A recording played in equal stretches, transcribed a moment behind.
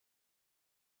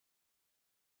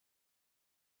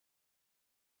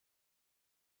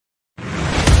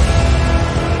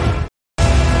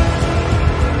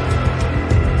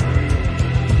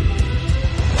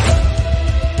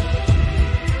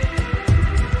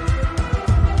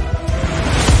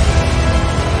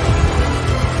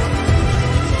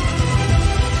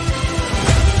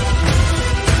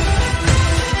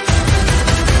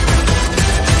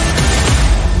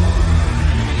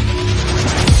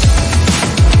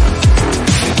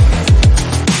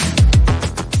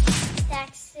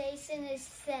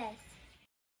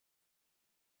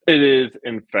It is,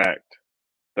 in fact,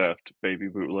 theft, baby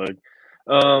bootleg.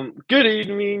 Good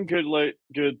evening,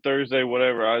 good Thursday,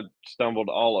 whatever. I stumbled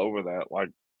all over that like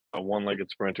a one-legged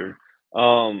sprinter.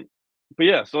 Um, but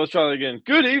yeah, so let's try that again.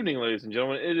 Good evening, ladies and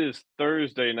gentlemen. It is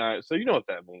Thursday night, so you know what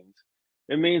that means.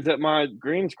 It means that my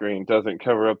green screen doesn't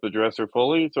cover up the dresser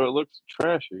fully, so it looks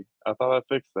trashy. I thought I'd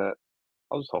fix that.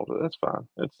 I'll just hold it. That's fine.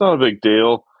 It's not a big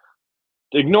deal.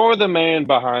 Ignore the man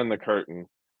behind the curtain.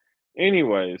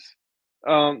 Anyways,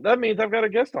 that means I've got a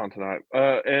guest on tonight,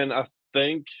 and I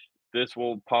think this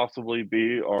will possibly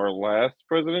be our last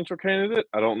presidential candidate.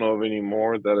 I don't know of any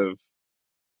more that have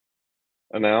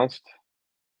announced.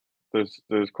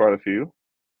 There's quite a few.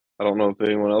 I don't know if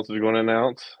anyone else is going to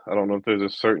announce. I don't know if there's a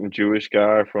certain Jewish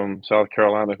guy from South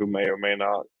Carolina who may or may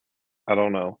not. I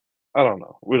don't know. I don't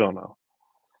know. We don't know.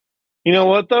 You know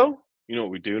what though? You know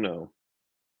what we do know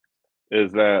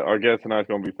is that our guest tonight is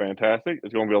going to be fantastic.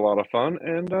 It's going to be a lot of fun,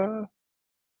 and there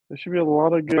should be a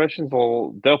lot of good questions.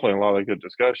 Well, definitely a lot of good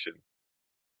discussion.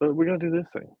 But we gotta do this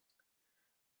thing.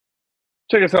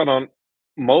 Check us out on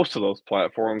most of those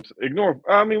platforms.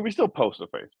 I mean, we still post to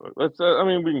Facebook. I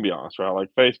mean, we can be honest, right? Like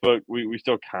Facebook, we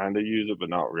still kind of use it, but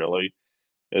not really.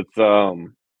 It's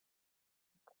um,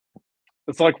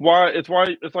 it's like why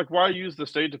use the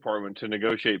State Department to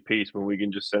negotiate peace when we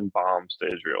can just send bombs to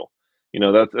Israel? You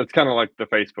know, that's kind of like the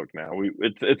Facebook now.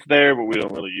 It's there, but we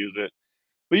don't really use it.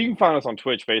 But you can find us on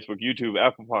Twitch, Facebook, YouTube,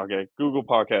 Apple Podcast, Google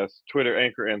Podcasts, Twitter,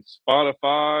 Anchor, and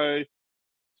Spotify.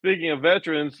 Speaking of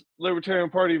veterans, Libertarian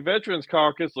Party Veterans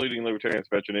Caucus, leading libertarians,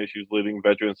 veteran issues, leading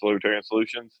veterans, libertarian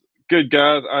solutions. Good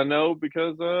guys, I know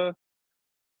because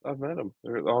I've met them.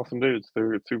 They're awesome dudes.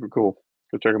 They're super cool.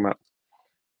 Go check them out.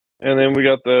 And then we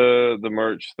got the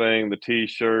merch thing, the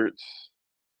T-shirts,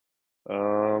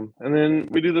 and then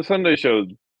we do the Sunday show,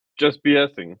 just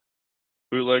BSing,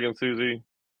 Bootleg and Susie,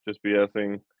 just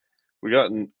BSing. We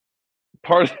got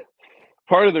part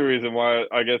part of the reason why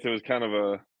I guess it was kind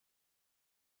of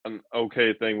an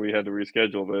okay thing we had to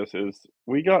reschedule this is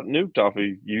we got nuked off of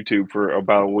YouTube for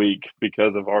about a week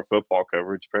because of our football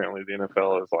coverage. Apparently, the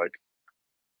NFL is like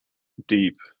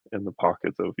deep in the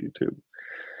pockets of YouTube.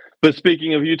 But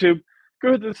speaking of YouTube,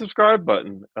 go hit the subscribe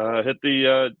button, hit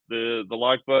the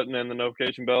like button and the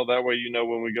notification bell. That way, you know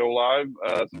when we go live.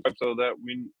 Subscribe so that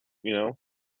you know,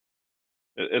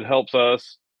 it helps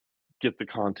us get the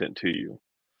content to you.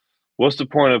 What's the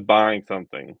point of buying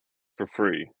something for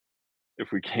free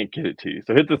if we can't get it to you?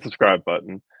 So hit the subscribe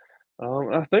button.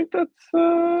 I think that's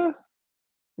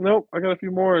nope. I got a few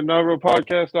more at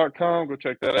NavroPodcast.com. Go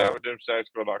check that out.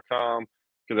 RedemptionTactical.com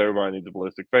because everybody needs a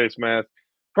ballistic face mask.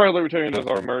 Proud Libertarian does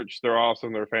our merch. They're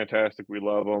awesome. They're fantastic. We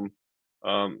love them.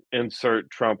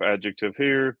 Insert Trump adjective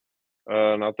here.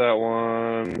 Not that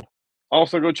one.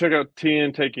 Also, go check out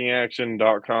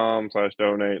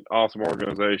tntakingaction.com/donate. Awesome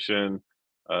organization.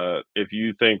 If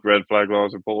you think red flag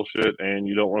laws are bullshit and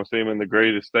you don't want to see them in the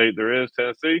greatest state there is,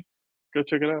 Tennessee, go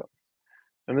check it out.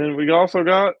 And then we also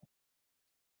got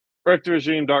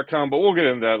rectregime.com, but we'll get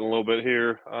into that in a little bit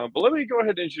here. But let me go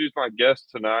ahead and introduce my guest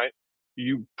tonight.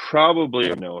 You probably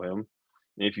know him.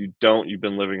 If you don't, you've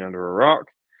been living under a rock.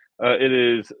 It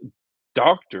is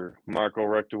Dr. Michael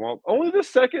Rectenwald. Only the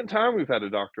second time we've had a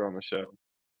doctor on the show.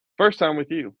 First time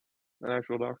with you, an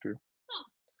actual doctor.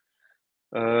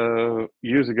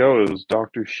 Years ago, it was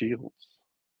Dr. Shields.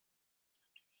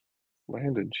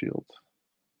 Landon Shields.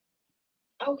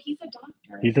 Oh, he's a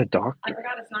doctor. He's a doctor. I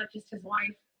forgot it's not just his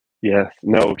wife. Yes.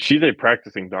 No, she's a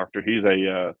practicing doctor. He's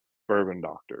a bourbon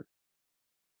doctor.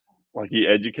 Like he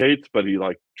educates, but he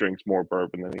like drinks more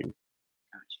bourbon than he.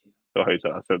 Oh, I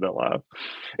said that loud.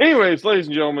 Anyways, ladies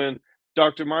and gentlemen,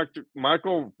 Dr.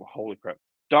 Michael, holy crap,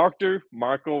 Dr.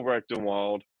 Michael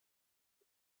Rectenwald,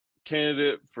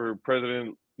 candidate for president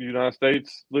of the United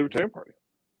States Libertarian Party.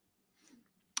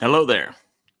 Hello there.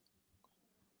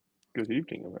 Good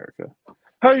evening, America.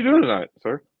 How are you doing tonight,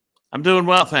 sir? I'm doing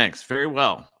well, thanks. Very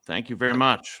well. Thank you very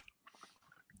much.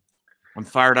 I'm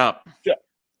fired up. Yeah.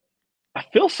 I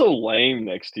feel so lame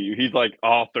next to you. He's like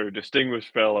author,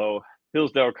 distinguished fellow,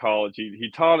 Hillsdale College.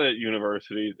 He taught at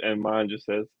universities, and mine just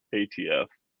says ATF.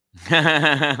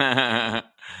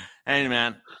 Hey,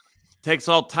 man. Takes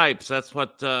all types. That's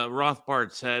what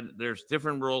Rothbard said. There's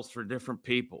different rules for different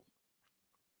people.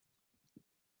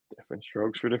 Different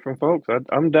strokes for different folks.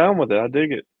 I'm down with it. I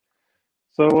dig it.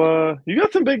 So you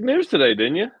got some big news today,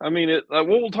 didn't you? I mean,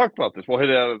 we'll talk about this. We'll hit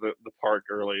it out of the park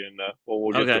early, and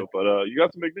we'll get to it. But you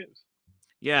got some big news.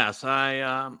 Yes,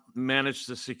 I managed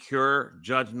to secure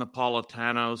Judge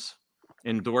Napolitano's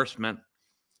endorsement.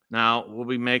 Now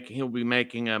he'll be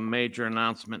making a major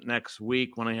announcement next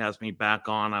week when he has me back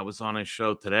on. I was on his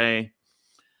show today,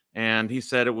 and he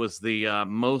said it was the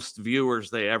most viewers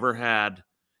they ever had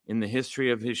in the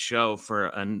history of his show for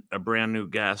a brand new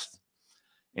guest.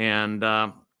 And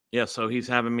yeah, so he's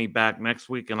having me back next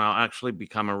week, and I'll actually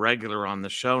become a regular on the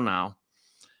show now.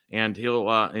 And he'll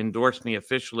endorse me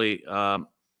officially,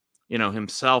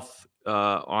 himself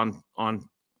on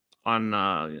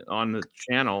the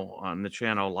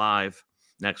channel live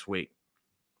next week.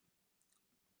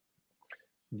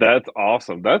 That's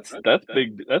awesome. That's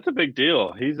big. That's a big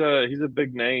deal. He's a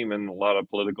big name in a lot of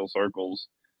political circles.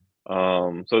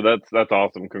 So that's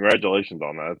awesome. Congratulations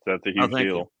on that. That's a Oh, huge thank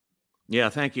you. deal. Yeah,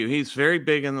 thank you. He's very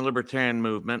big in the libertarian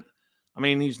movement. I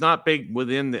mean, he's not big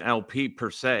within the LP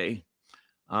per se,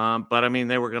 but I mean,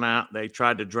 they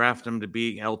tried to draft him to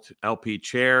be LP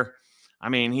chair. I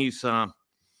mean, he's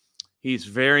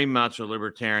very much a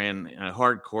libertarian, a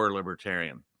hardcore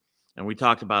libertarian, and we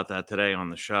talked about that today on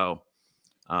the show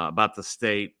about the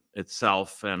state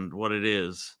itself and what it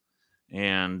is,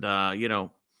 and I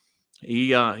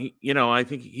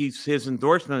think his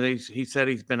endorsement. He said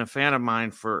he's been a fan of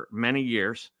mine for many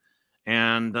years,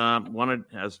 and wanted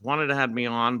to have me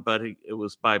on, but it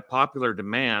was by popular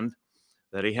demand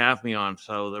that he have me on.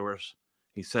 So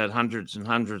he said, hundreds and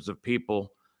hundreds of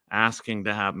people asking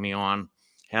to have me on.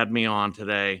 Had me on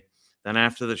today. Then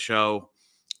after the show,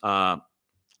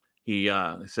 he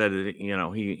said that,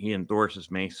 he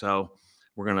endorses me. So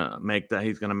we're gonna make that.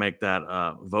 He's gonna make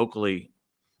that vocally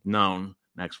known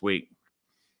next week.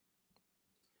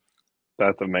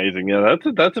 That's amazing. Yeah,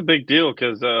 that's a big deal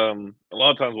because a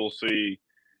lot of times we'll see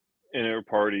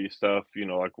inter-party stuff,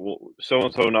 like so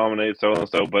and so nominates so and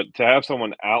so, but to have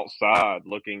someone outside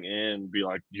looking in be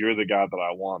like, "You're the guy that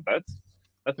I want," that's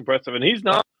impressive. And he's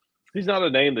not a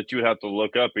name that you would have to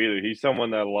look up either. He's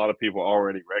someone that a lot of people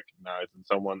already recognize, and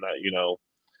someone that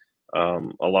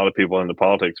a lot of people into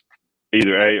politics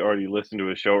either A already listen to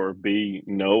his show or B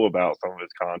know about some of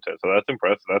his content. So that's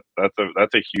impressive.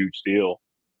 That's a huge deal.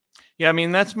 Yeah, I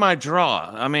mean, that's my draw.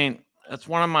 I mean, that's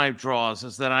one of my draws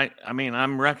is that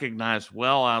I'm recognized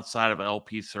well outside of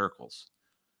LP circles.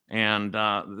 And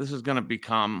this is going to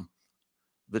become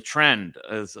the trend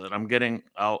is that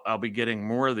I'll be getting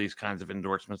more of these kinds of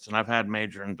endorsements. And I've had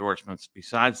major endorsements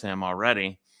besides him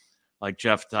already, like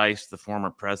Jeff Deist, the former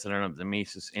president of the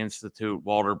Mises Institute,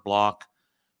 Walter Block,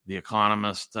 the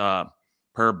economist,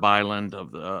 Per Byland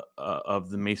of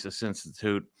the Mises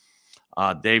Institute,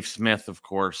 Dave Smith, of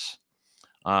course,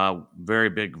 very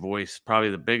big voice, probably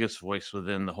the biggest voice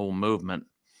within the whole movement.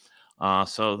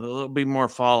 So there'll be more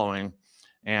following.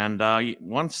 And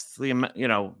once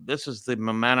this is the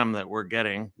momentum that we're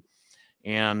getting.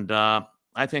 And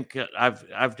I think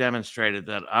I've demonstrated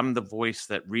that I'm the voice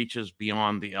that reaches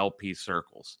beyond the LP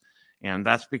circles. And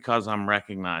that's because I'm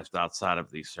recognized outside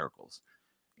of these circles.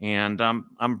 And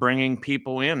I'm bringing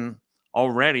people in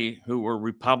already who were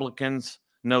Republicans,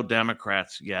 no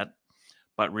Democrats yet,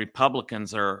 but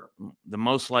Republicans are the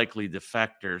most likely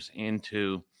defectors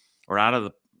into or out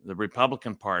of the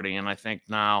Republican Party. And I think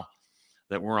now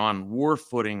that we're on war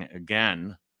footing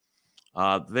again,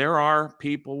 there are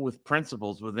people with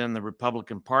principles within the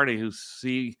Republican Party who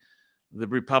see the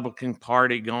Republican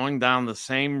Party going down the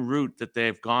same route that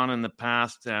they've gone in the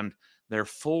past, and they're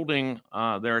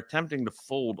attempting to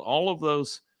fold all of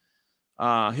those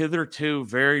hitherto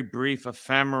very brief,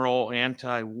 ephemeral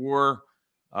anti-war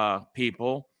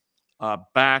people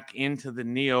back into the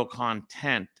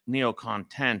neocontent,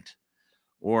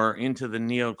 or into the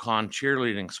neocon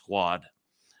cheerleading squad.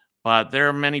 But there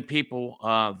are many people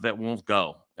that won't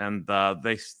go, and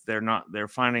they're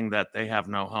finding that they have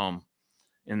no home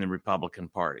in the Republican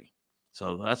Party.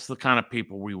 So that's the kind of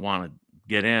people we want to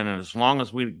get in. And as long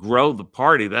as we grow the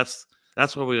party, that's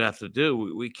what we have to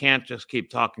do. We can't just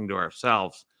keep talking to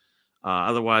ourselves.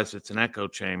 Otherwise, it's an echo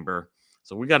chamber.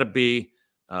 So we got to be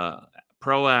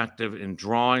proactive in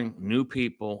drawing new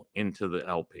people into the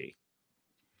LP.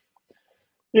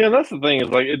 Yeah, that's the thing is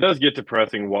like it does get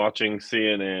depressing watching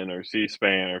CNN or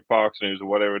C-SPAN or Fox News or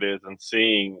whatever it is and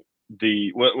seeing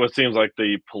what seems like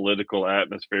the political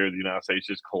atmosphere of the United States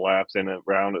just collapse in and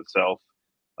around itself.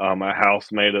 A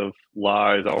house made of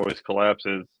lies always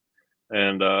collapses,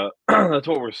 and that's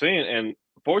what we're seeing. And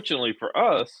fortunately for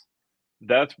us,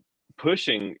 that's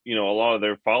pushing a lot of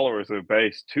their followers, their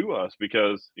base to us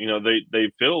because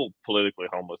they feel politically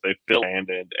homeless, they feel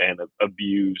abandoned and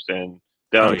abused and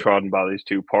Oh, yeah. downtrodden by these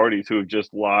two parties who have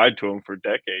just lied to them for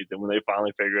decades. And when they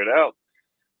finally figure it out,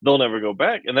 they'll never go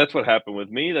back. And that's what happened with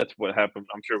me. That's what happened,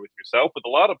 I'm sure, with yourself, with a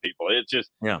lot of people. It's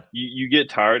just Yeah. you get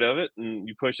tired of it and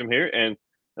you push them here. And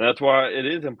that's why it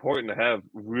is important to have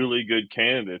really good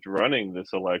candidates running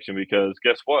this election because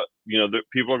guess what?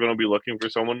 People are going to be looking for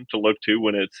someone to look to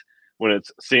when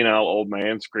it's senile old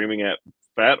man screaming at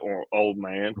fat or old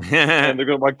man, and they're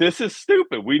going like, "This is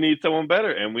stupid. We need someone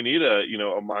better, and we need a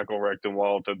Michael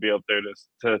Rectenwald to be up there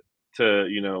to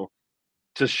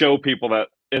show people that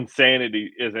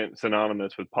insanity isn't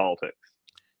synonymous with politics."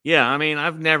 Yeah, I mean,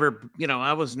 I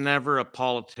was never a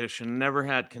politician, never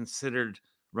had considered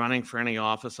running for any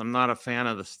office. I'm not a fan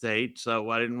of the state, so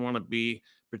I didn't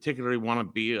particularly want to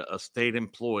be a state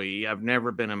employee. I've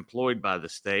never been employed by the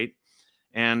state,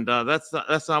 and that's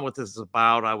not what this is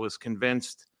about. I was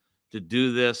convinced to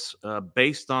do this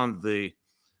based on the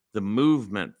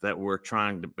movement that we're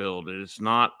trying to build. It is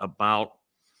not about,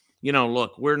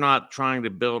 look, we're not trying to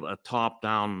build a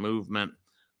top-down movement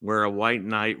where a white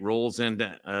knight rolls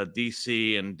into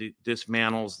DC and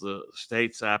dismantles the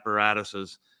state's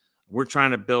apparatuses. We're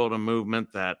trying to build a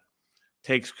movement that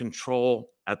takes control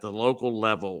at the local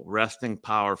level, wresting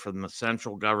power from the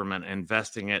central government,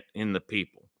 investing it in the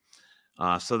people.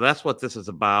 So that's what this is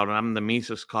about. I'm the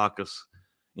Mises Caucus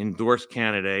endorsed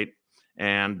candidate,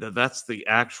 and that's the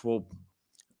actual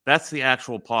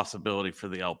possibility for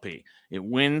the LP. It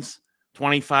wins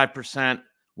 25%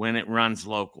 when it runs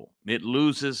local. It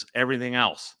loses everything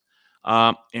else.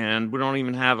 And we don't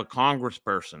even have a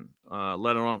congressperson,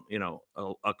 let alone,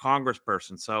 a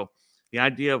congressperson. So the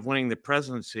idea of winning the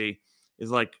presidency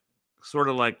is sort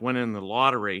of like winning the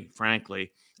lottery,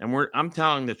 frankly. And I'm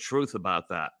telling the truth about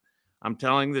that. I'm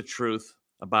telling the truth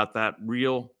about that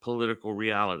real political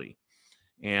reality.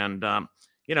 And,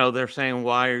 they're saying,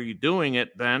 why are you doing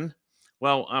it then?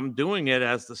 Well, I'm doing it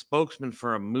as the spokesman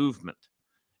for a movement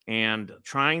and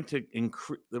trying to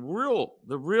increase the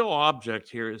real object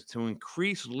here is to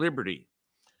increase liberty.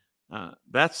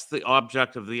 That's the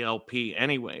object of the LP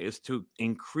anyway, is to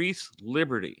increase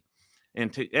liberty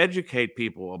and to educate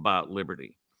people about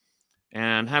liberty.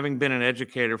 And having been an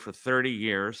educator for 30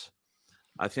 years,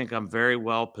 I think I'm very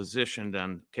well positioned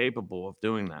and capable of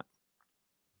doing that.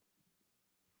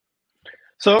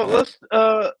 So let's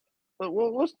kind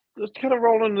of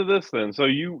roll into this then. So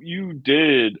you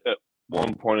did at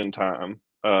one point in time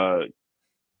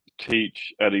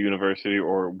teach at a university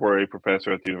or were a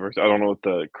professor at the university. I don't know what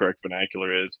the correct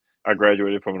vernacular is. I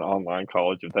graduated from an online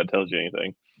college, if that tells you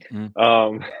anything.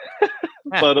 Mm.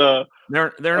 But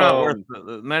they're not worth.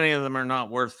 Many of them are not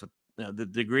worth the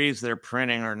degrees they're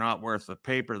printing are not worth the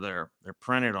paper they're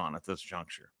printed on at this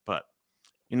juncture. But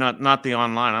not the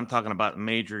online. I'm talking about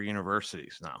major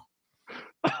universities now.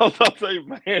 I was about to say,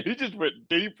 man, he just went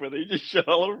deep with it. He just shit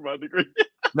all over my degree.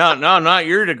 No, not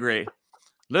your degree.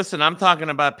 Listen, I'm talking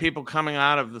about people coming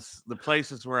out of the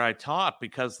places where I taught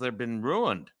because they've been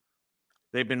ruined.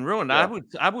 They've been ruined. Yeah.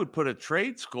 I would put a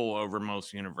trade school over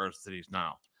most universities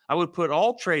now. I would put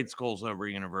all trade schools over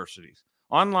universities.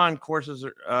 Online courses,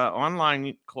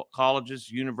 online colleges,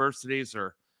 universities,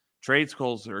 or trade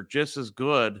schools are just as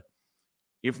good,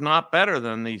 if not better,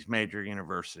 than these major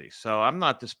universities. So I'm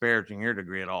not disparaging your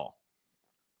degree at all.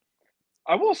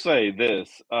 I will say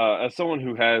this, as someone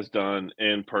who has done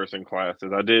in-person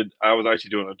classes, I was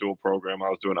actually doing a dual program. I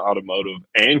was doing automotive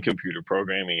and computer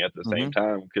programming at the same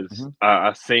time because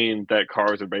I seen that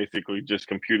cars are basically just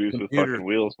computers with fucking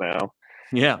wheels now.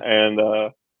 Yeah. And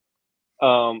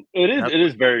it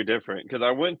is very different because I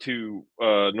went to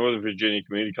Northern Virginia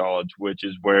Community College, which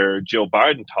is where Jill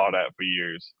Biden taught at for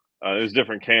years. It was a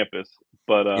different campus,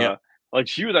 but like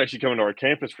she was actually coming to our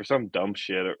campus for some dumb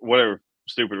shit or whatever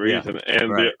stupid reason,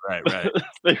 and right.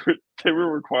 they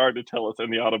were required to tell us in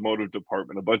the automotive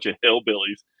department, a bunch of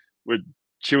hillbillies were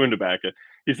chewing tobacco.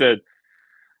 He said,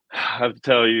 "I have to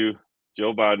tell you,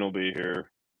 Joe Biden will be here.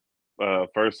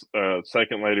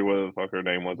 Second lady, whatever the fuck her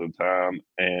name was at the time,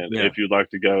 and if you'd like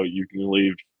to go, you can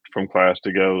leave from class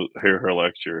to go hear her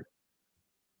lecture."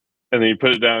 And then he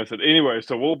put it down and said, "Anyway,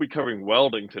 so we'll be covering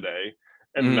welding today."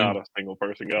 And not a single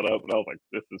person got up, and I was like,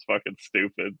 "This is fucking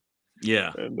stupid."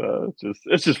 Yeah, and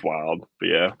it's just wild,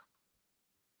 but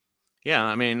yeah.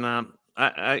 I mean, I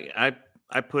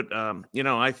put,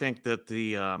 I think that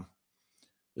the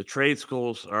trade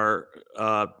schools are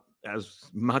as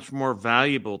much more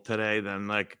valuable today than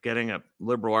like getting a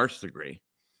liberal arts degree.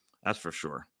 That's for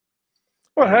sure.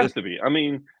 Well, it has to be. I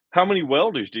mean, how many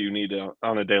welders do you need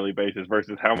on a daily basis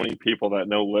versus how many people that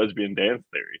know lesbian dance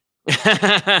theory?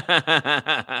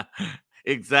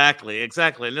 Exactly. And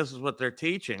this is what they're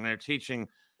teaching. They're teaching,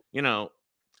 transgender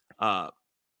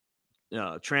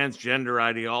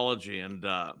ideology and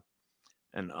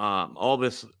all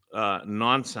this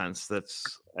nonsense.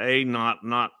 That's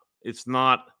it's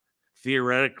not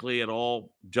theoretically at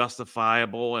all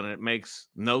justifiable, and it makes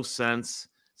no sense.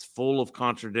 It's full of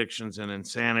contradictions and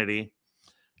insanity,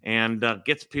 and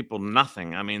gets people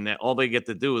nothing. I mean, all they get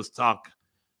to do is talk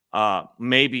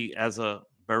maybe as a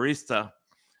barista,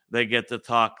 they get to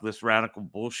talk this radical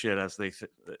bullshit as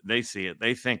they see it.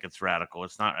 They think it's radical.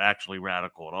 It's not actually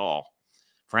radical at all.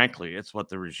 Frankly, it's what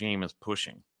the regime is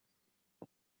pushing.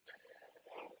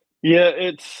 Yeah,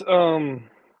 it's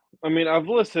I mean, I've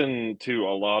listened to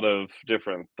a lot of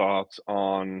different thoughts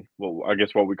on, well, I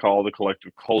guess what we call the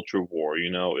collective culture war, you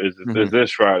know, is Mhm.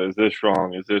 this right? Is this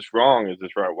wrong? Is this wrong? Is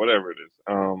this right? Whatever it is.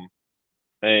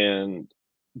 And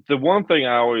the one thing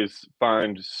I always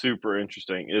find super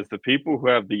interesting is the people who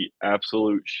have the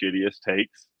absolute shittiest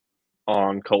takes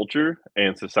on culture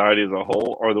and society as a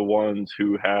whole are the ones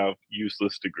who have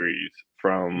useless degrees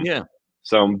from Yeah,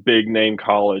 some big name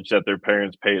college that their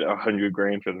parents paid 100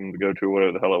 grand for them to go to, or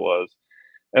whatever the hell it was.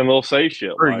 And they'll say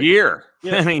shit per like, year.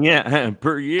 yeah, I mean, yeah,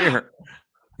 per year.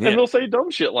 and Yeah, they'll say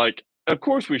dumb shit like, of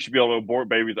course we should be able to abort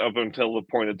babies up until the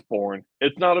point it's born.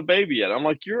 It's not a baby yet. I'm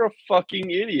like, you're a fucking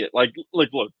idiot. Like, look,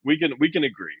 we can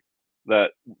agree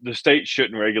that the state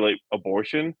shouldn't regulate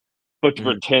abortion, but to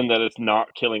mhm. pretend that it's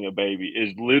not killing a baby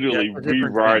is Yeah, literally it's a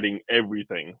different thing. rewriting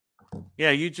everything.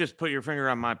 Yeah, you just put your finger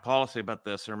on my policy about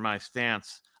this or my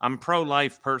stance. I'm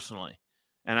pro-life personally,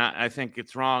 and I think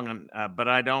it's wrong. And but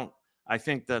I don't. I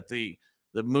think that the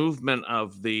movement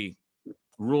of the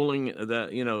ruling,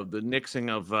 the nixing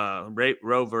of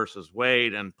Roe versus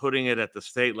Wade and putting it at the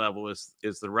state level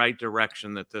is the right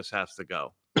direction that this has to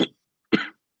go.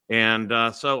 And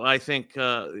so I think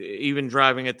even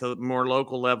driving it to the more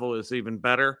local level is even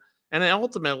better. And then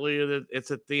ultimately,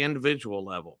 it's at the individual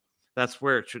level. That's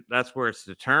where it's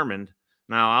determined.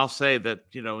 Now, I'll say that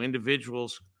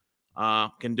individuals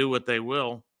can do what they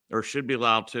will or should be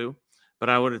allowed to, but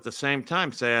I would at the same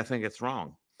time say I think it's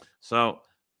wrong. So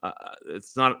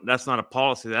that's not a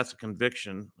policy. That's a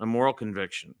conviction, a moral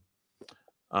conviction.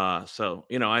 So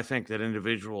I think that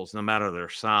individuals, no matter their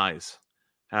size,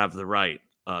 have the right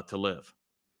to live.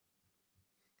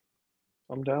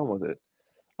 I'm down with it.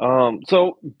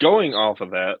 So going off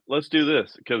of that, let's do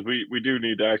this because we do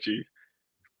need to actually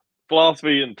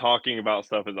philosophy and talking about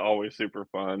stuff is always super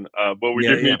fun. But we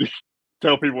Yeah, do yeah. need to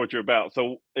tell people what you're about.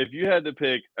 So if you had to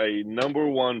pick a number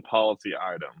one policy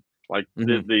item, like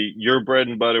Mhm. the your bread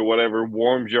and butter, whatever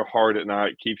warms your heart at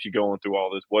night, keeps you going through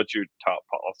all this, what's your top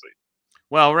policy?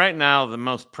 Well, right now, the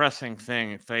most pressing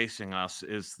thing facing us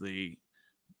is the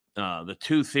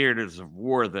two theaters of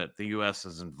war that the U.S.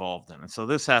 is involved in, and so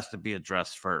this has to be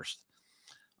addressed first.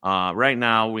 Right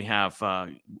now, we have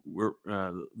the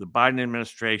Biden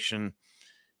administration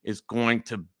is going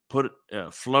to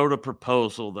float a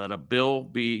proposal that a bill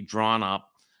be drawn up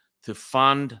to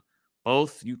fund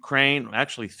both Ukraine,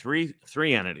 actually three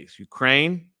entities,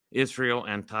 Ukraine, Israel,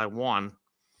 and Taiwan,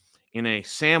 in a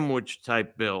sandwich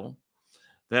type bill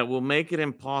that will make it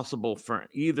impossible for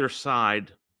either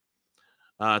side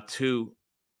to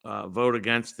vote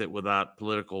against it without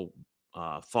political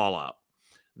fallout.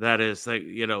 That is, they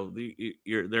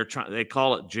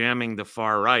call it jamming the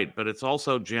far right, but it's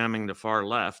also jamming the far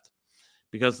left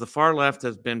because the far left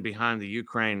has been behind the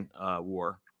Ukraine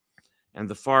war, and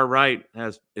the far right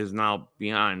is now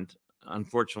behind,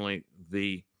 unfortunately,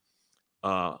 the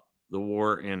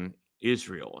war in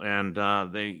Israel, and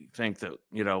they think that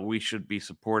we should be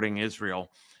supporting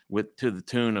Israel to the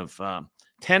tune of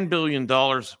 $10 billion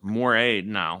more aid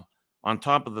now, on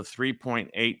top of the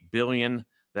 3.8 billion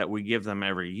that we give them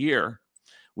every year.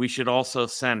 We should also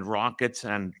send rockets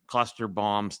and cluster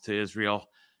bombs to Israel,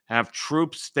 have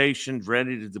troops stationed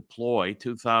ready to deploy,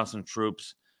 2,000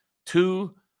 troops,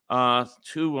 two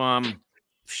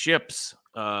ships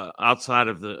outside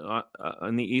of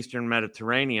in the Eastern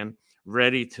Mediterranean,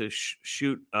 ready to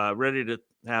shoot, ready to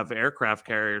have aircraft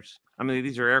carriers. I mean,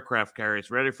 these are aircraft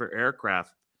carriers ready for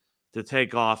aircraft to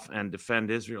take off and defend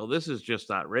Israel. This is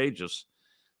just outrageous.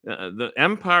 The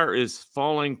empire is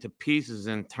falling to pieces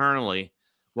internally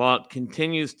while it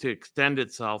continues to extend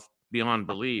itself beyond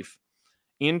belief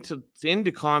into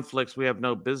conflicts we have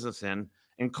no business in,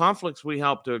 and conflicts we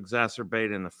help to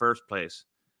exacerbate in the first place.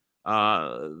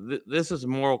 This is a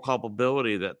moral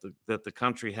culpability that the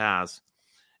country has,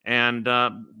 and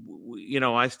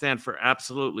I stand for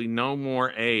absolutely no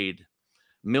more aid,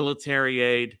 military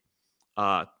aid,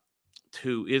 uh,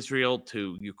 to Israel,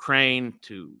 to Ukraine,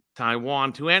 to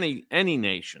Taiwan, to any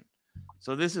nation.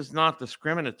 So this is not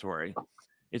discriminatory.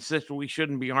 It's that we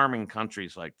shouldn't be arming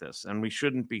countries like this, and we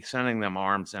shouldn't be sending them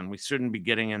arms, and we shouldn't be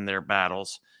getting in their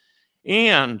battles,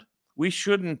 and we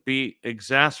shouldn't be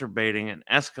exacerbating and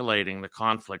escalating the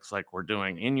conflicts like we're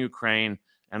doing in Ukraine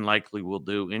and likely will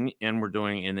do and we're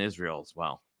doing in Israel as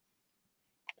well.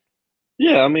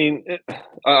 Yeah, I mean,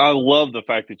 I love the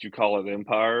fact that you call it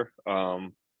empire.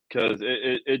 because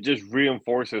it just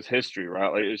reinforces history,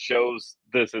 right? Like it shows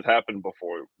this has happened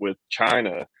before with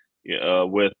China,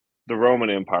 with the Roman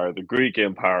Empire, the Greek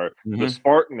Empire, the Mhm.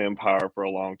 Spartan Empire for a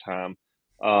long time,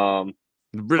 um,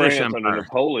 The British France under Empire.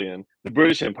 Napoleon, the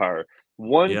British Empire.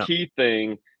 One Yeah. key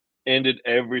thing ended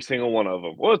every single one of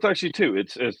them. Well, it's actually two.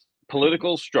 It's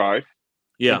political strife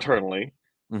Yeah. internally,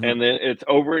 Mhm. and then it's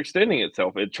overextending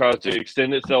itself. It tries to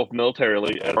extend itself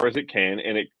militarily as far as it can,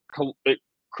 and it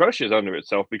crushes under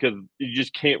itself because you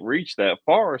just can't reach that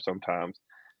far sometimes.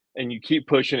 And you keep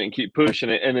pushing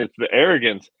it, and it's the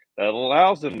arrogance that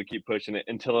allows them to keep pushing it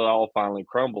until it all finally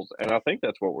crumbles. And I think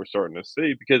that's what we're starting to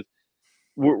see because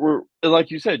we're like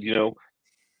you said,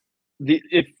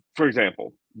 if for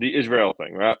example the Israel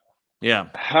thing, right? Yeah.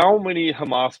 How many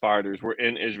Hamas fighters were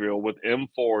in Israel with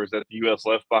M4s that the US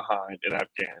left behind in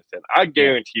Afghanistan? I Yeah.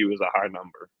 guarantee you it was a high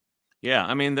number. Yeah.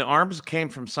 I mean, the arms came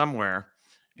from somewhere,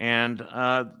 and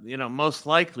most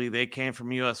likely they came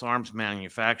from U.S. arms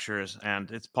manufacturers, and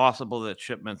it's possible that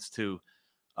shipments to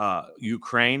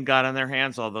Ukraine got in their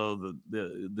hands, although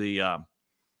the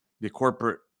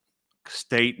corporate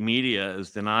state media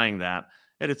is denying that.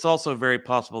 And it's also very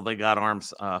possible they got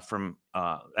arms from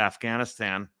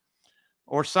Afghanistan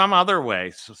or some other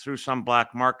way, so through some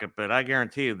black market. But I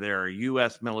guarantee you there are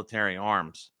U.S. military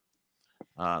arms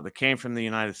that came from the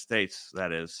United States,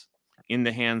 that is, in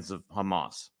the hands of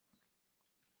Hamas.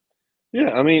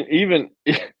 Yeah, I mean, even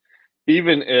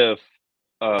if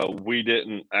we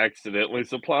didn't accidentally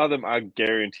supply them, I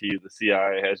guarantee you the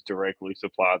CIA has directly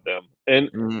supplied them.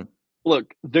 And Mhm.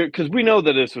 look, there because we know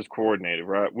that this was coordinated,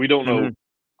 right? We don't know Mhm.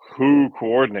 who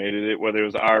coordinated it, whether it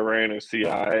was Iran or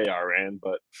CIA, Iran,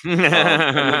 but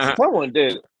I mean, someone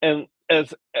did. And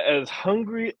as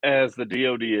hungry as the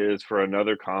DoD is for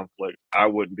another conflict, I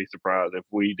wouldn't be surprised if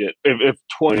we did. If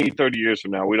 20, 30 years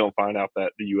from now we don't find out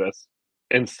that the U.S.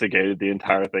 instigated the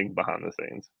entire thing behind the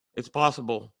scenes. It's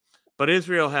possible. But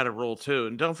Israel had a role too.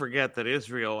 And don't forget that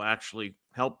Israel actually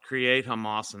helped create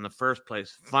Hamas in the first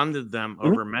place, funded them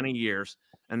Mhm. over many years.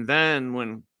 And then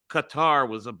when Qatar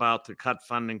was about to cut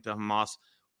funding to Hamas,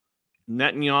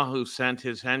 Netanyahu sent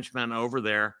his henchmen over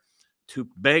there to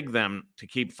beg them to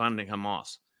keep funding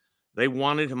Hamas. They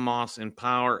wanted Hamas in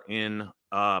power in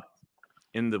the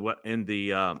in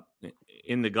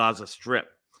the Gaza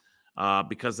Strip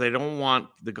because they don't want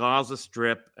the Gaza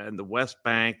Strip and the West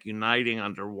Bank uniting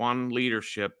under one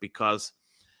leadership because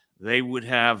they would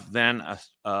have then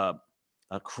a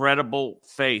credible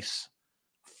face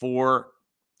for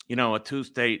a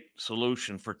two-state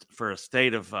solution for a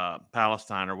state of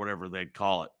Palestine or whatever they'd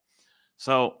call it.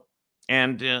 So,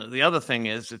 and the other thing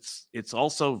is, it's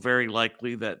also very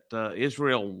likely that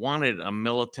Israel wanted a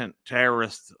militant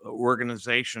terrorist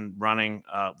organization running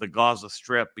the Gaza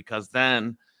Strip because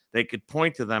then they could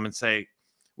point to them and say,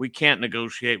 "We can't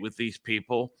negotiate with these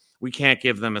people. We can't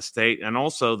give them a state," and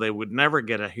also they would never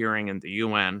get a hearing in the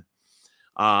UN.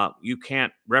 You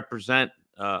can't represent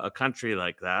a country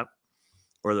like that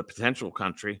or the potential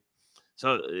country.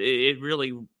 So it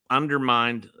really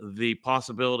undermined the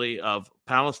possibility of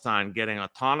Palestine getting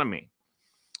autonomy,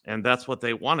 and that's what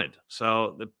they wanted.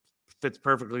 So it fits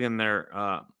perfectly in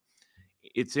their.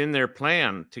 It's in their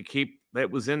plan to keep.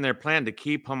 It was in their plan to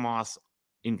keep Hamas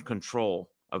in control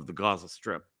of the Gaza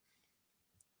Strip.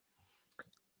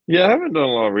 Yeah, I haven't done a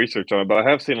lot of research on it, but I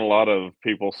have seen a lot of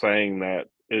people saying that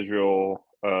Israel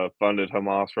funded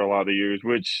Hamas for a lot of years,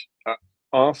 which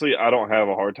honestly I don't have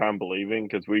a hard time believing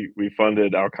because we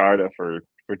funded Al Qaeda for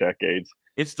decades,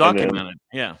 It's and then documented.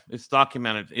 Yeah, it's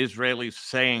documented. Israelis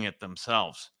saying it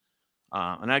themselves.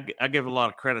 And I give a lot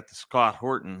of credit to Scott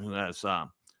Horton, who has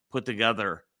put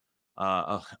together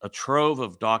a trove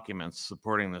of documents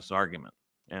supporting this argument,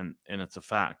 and it's a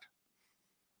fact.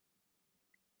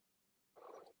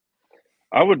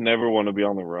 I would never want to be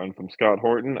on the run from Scott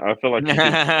Horton. I feel like he could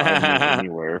find me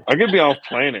anywhere. I could be off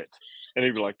planet, and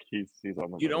he'd be like, he's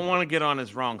on the You don't move. want to get on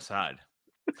his wrong side.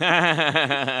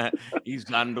 He's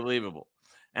unbelievable.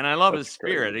 And I love his That's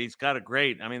spirit. crazy. He's got a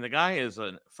great, I mean, the guy is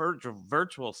a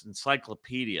virtual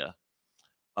encyclopedia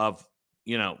of,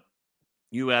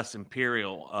 U.S.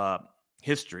 imperial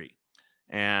history.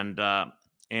 And,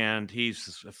 and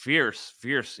he's a fierce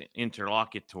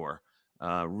interlocutor,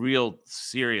 real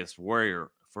serious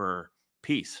warrior for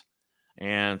peace.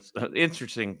 And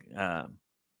interesting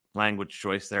language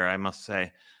choice there, I must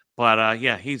say. But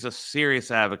yeah, he's a serious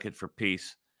advocate for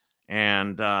peace,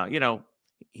 and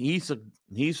he's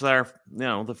there,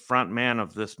 the front man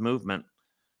of this movement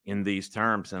in these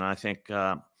terms. And I think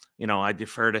I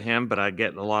defer to him, but I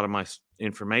get a lot of my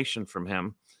information from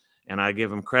him, and I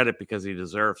give him credit because he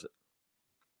deserves it.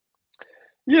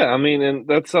 Yeah, I mean, and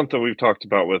that's something we've talked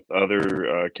about with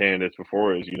other candidates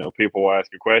before. Is people will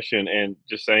ask a question and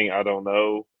just saying I don't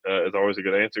know is always a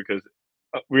good answer because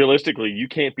realistically, you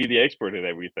can't be the expert at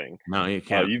everything. No, you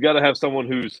can't. You've got to have someone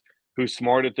who's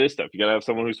smart at this stuff. You got to have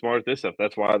someone who's smart at this stuff.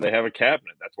 That's why they have a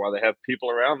cabinet. That's why they have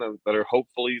people around them that are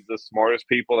hopefully the smartest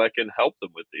people that can help them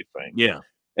with these things. Yeah.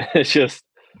 It's just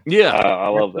Yeah, I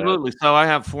love that. absolutely. So I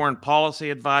have foreign policy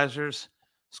advisors.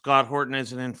 Scott Horton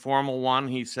is an informal one.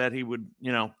 He said he would,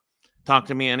 talk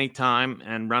to me anytime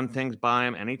and run things by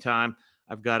him anytime.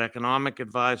 I've got economic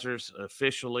advisors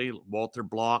officially, Walter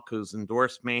Block, who's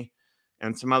endorsed me,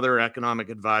 and some other economic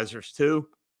advisors too,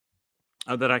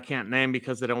 that I can't name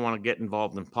because they don't want to get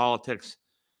involved in politics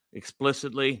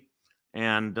explicitly,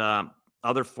 and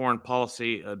other foreign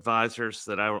policy advisors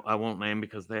that I won't name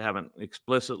because they haven't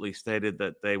explicitly stated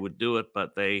that they would do it,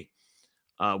 but they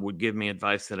would give me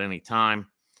advice at any time.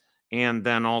 And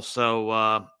then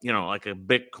also, like a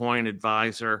Bitcoin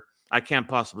advisor. I can't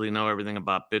possibly know everything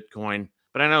about Bitcoin,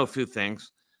 but I know a few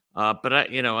things. But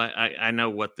I know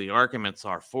what the arguments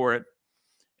are for it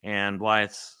and why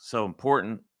it's so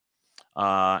important.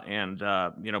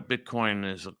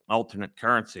 Bitcoin is an alternate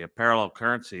currency, a parallel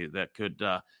currency that could,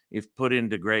 if put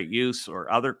into great use, or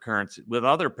other currency with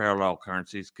other parallel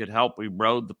currencies, could help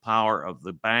erode the power of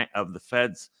the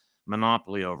Fed's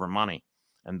monopoly over money,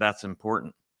 and that's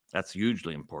important. That's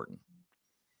hugely important.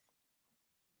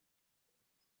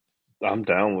 I'm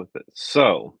down with it.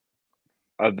 So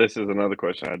this is another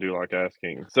question I do like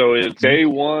asking. So it's Mhm. day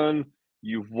one.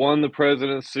 You've won the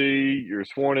presidency. You're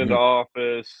sworn into Mhm.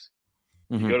 office.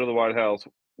 You Mhm. go to the White House.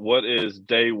 What is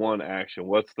day one action?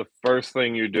 What's the first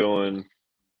thing you're doing?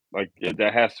 Like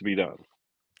that has to be done.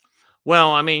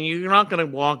 Well, I mean, you're not going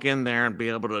to walk in there and be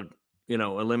able to,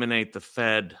 eliminate the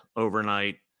Fed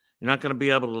overnight. You're not going to be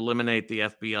able to eliminate the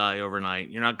FBI overnight.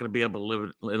 You're not going to be able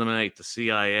to eliminate the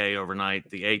CIA overnight,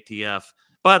 the ATF.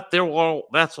 But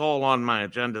that's all on my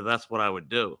agenda. That's what I would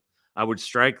do. I would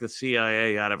strike the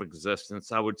CIA out of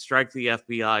existence. I would strike the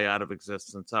FBI out of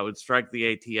existence. I would strike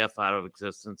the ATF out of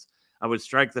existence. I would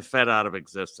strike the Fed out of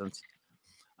existence.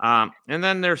 And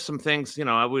then there's some things,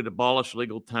 I would abolish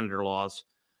legal tender laws,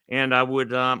 and I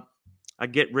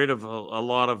get rid of a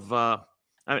lot of.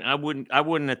 I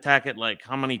wouldn't attack it like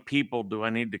how many people do I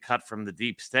need to cut from the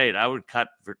deep state. I would cut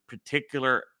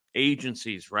particular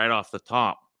agencies right off the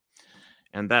top,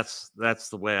 and that's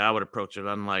the way I would approach it.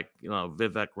 Unlike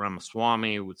Vivek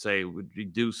Ramaswamy would say would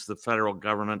reduce the federal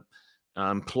government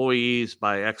employees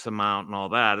by X amount and all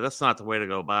that. That's not the way to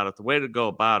go about it. The way to go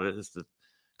about it is to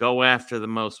go after the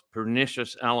most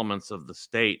pernicious elements of the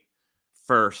state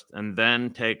first, and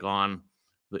then take on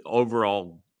the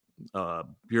overall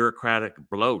bureaucratic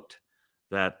bloat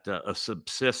that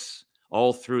subsists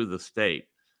all through the state.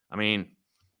 I mean,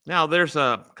 now there's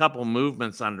a couple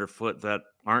movements underfoot that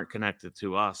aren't connected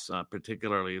to us,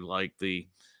 particularly like the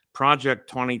Project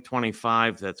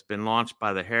 2025 that's been launched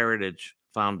by the Heritage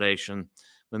Foundation.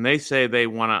 When they say they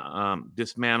want to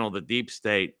dismantle the deep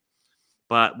state,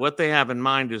 but what they have in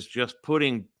mind is just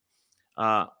putting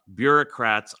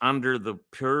bureaucrats under the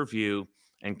purview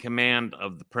and command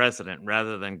of the president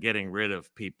rather than getting rid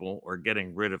of people or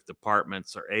getting rid of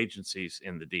departments or agencies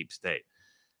in the deep state.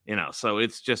 So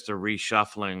it's just a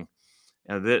reshuffling.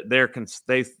 They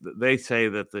say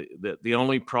that the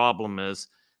only problem is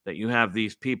that you have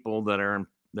these people that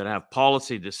have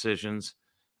policy decisions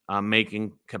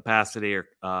making capacity, or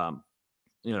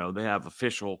they have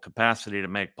official capacity to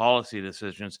make policy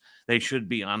decisions. They should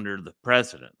be under the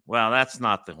president. Well, that's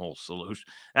not the whole solution.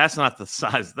 That's not the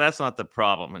size. That's not the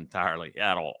problem entirely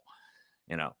at all.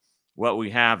 What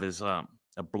we have is a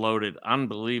bloated,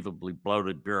 unbelievably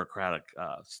bloated bureaucratic,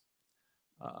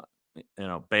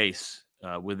 base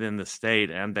within the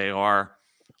state, and they are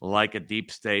like a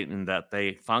deep state in that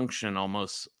they function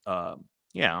almost,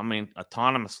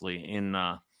 autonomously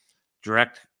in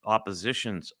direct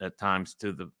oppositions at times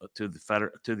to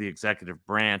the executive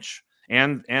branch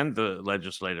and the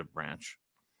legislative branch.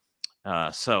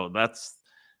 So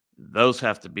those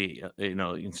have to be,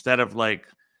 instead of like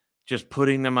just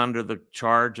putting them under the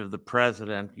charge of the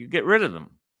president, you get rid of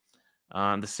them.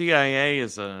 The CIA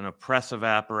is an oppressive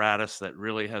apparatus that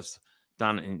really has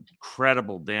done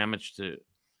incredible damage to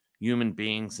human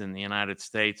beings in the United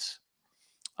States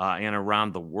and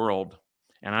around the world.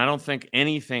 And I don't think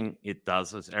anything it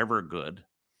does is ever good.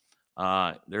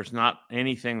 There's not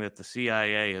anything that the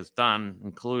CIA has done,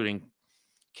 including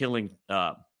killing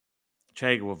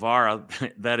Che Guevara,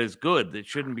 that is good. It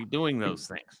shouldn't be doing those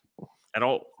things at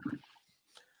all.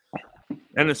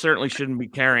 And it certainly shouldn't be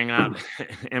carrying out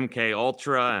MK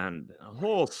Ultra and a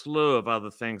whole slew of other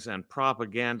things and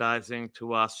propagandizing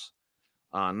to us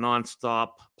nonstop,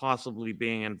 possibly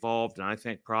being involved, and I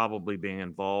think probably being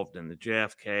involved in the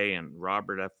JFK and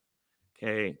Robert F.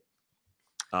 K.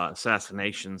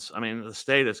 Assassinations. I mean, the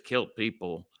state has killed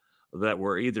people that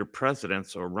were either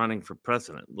presidents or running for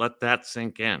president. Let that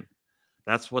sink in.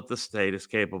 That's what the state is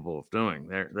capable of doing.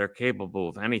 They're capable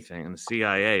of anything, and the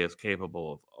CIA is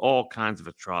capable of all kinds of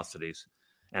atrocities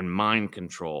and mind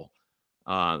control.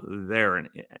 They're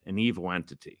an evil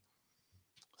entity.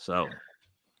 So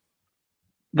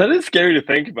That is scary to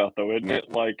think about, though, isn't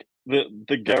it? Like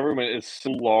the government is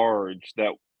so large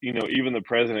that even the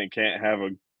president can't have a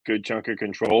good chunk of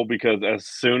control because as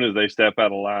soon as they step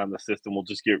out of line, the system will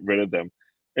just get rid of them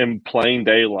in plain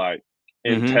daylight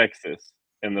in mhm, Texas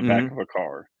in the back mhm. of a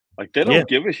car. Like they Yeah, don't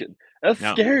give a shit. That's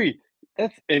no, scary.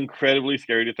 That's incredibly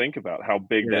scary to think about how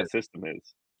big it that is. system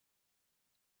is.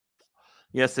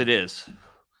 Yes, it is.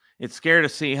 It's scary to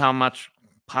see how much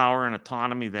power and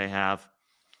autonomy they have,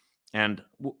 and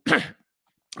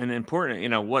and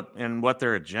important, what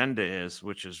their agenda is,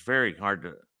 which is very hard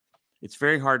to. It's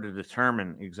very hard to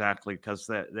determine exactly because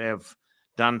they have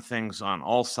done things on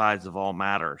all sides of all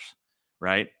matters,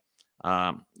 right?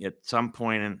 At some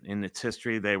point in its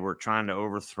history, they were trying to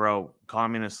overthrow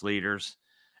communist leaders,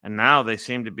 and now they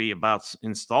seem to be about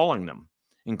installing them,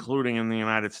 including in the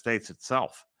United States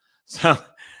itself. So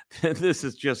this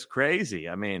is just crazy.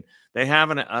 I mean, they have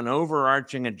an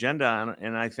overarching agenda,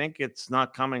 and I think it's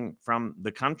not coming from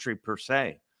the country per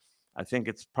se. I think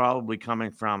it's probably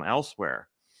coming from elsewhere,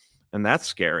 and that's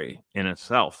scary in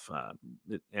itself.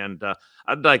 And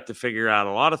I'd like to figure out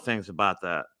a lot of things about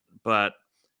that, but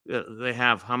they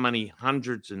have how many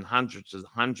hundreds and hundreds and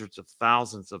hundreds of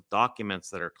thousands of documents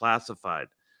that are classified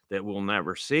that we'll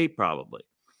never see, probably.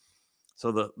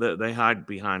 So they hide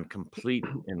behind complete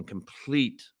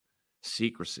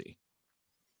secrecy.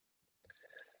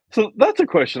 So that's a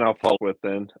question I'll follow with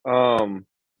then.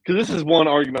 Because this is one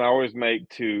argument I always make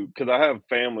to because I have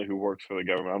family who works for the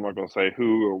government. I'm not going to say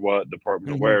who or what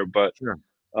department or Hmm. where, but Sure.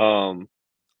 um,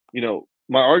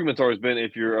 my argument's always been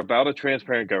if you're about a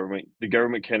transparent government, the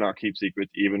government cannot keep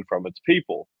secrets even from its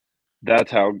people.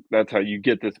 That's how you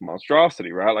get this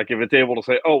monstrosity, right? Like if it's able to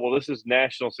say, "Oh, well, this is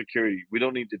national security. We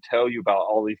don't need to tell you about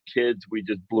all these kids we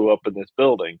just blew up in this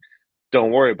building. Don't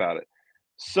worry about it."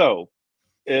 So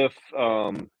if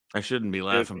I shouldn't be if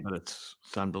laughing, but it's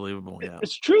unbelievable. Yeah.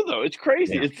 it's true though, it's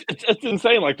crazy. Yeah. It's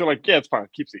insane. Like they're like, "Yeah, it's fine.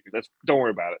 Keep secret. Don't worry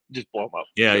about it. Just blow them up.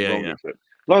 Yeah. We Yeah. don't Yeah. give a shit.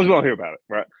 As long as we don't hear about it,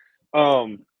 right?"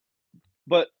 Um,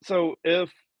 but so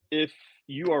if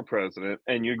you are president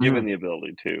and you're given Mhm. the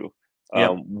ability to,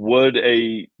 Yep. would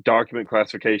a document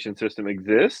classification system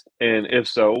exist? And if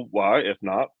so, why? If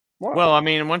not, why? Well, I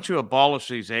mean, once you abolish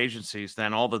these agencies,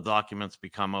 then all the documents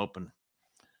become open.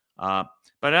 Uh,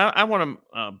 but I want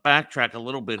to backtrack a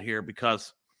little bit here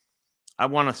because I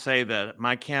want to say that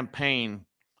my campaign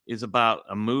is about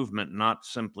a movement, not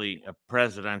simply a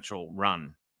presidential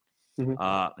run.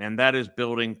 Mhm. And that is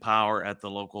building power at the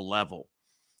local level,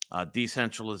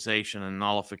 decentralization and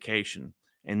nullification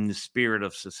in the spirit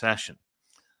of secession.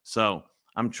 So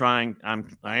I'm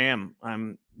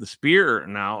the spear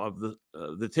now of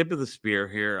the tip of the spear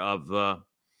here of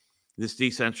this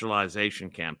decentralization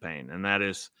campaign. And that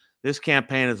is, this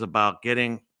campaign is about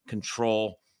getting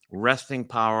control, wresting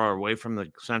power away from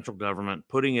the central government,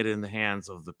 putting it in the hands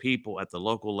of the people at the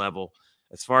local level,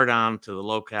 as far down to the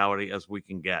locality as we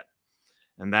can get.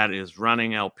 And that is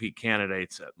running LP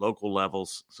candidates at local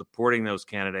levels, supporting those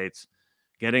candidates,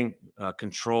 getting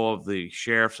control of the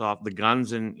sheriff's office, the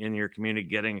guns in your community,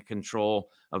 getting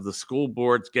control of the school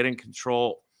boards, getting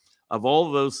control of all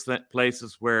of those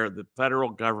places where the federal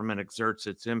government exerts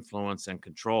its influence and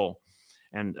control,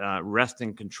 and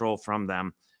wresting control from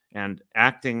them and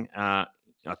acting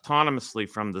autonomously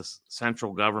from the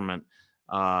central government,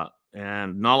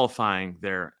 and nullifying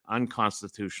their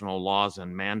unconstitutional laws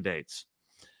and mandates.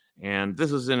 And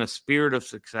this is in a spirit of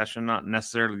succession, not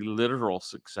necessarily literal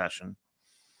succession,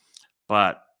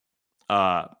 but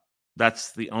uh,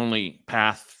 that's the only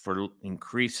path for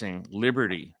increasing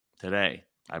liberty today,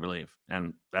 I believe.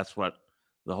 And that's what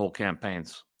the whole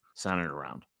campaign's centered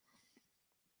around.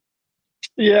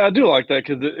 Yeah, I do like that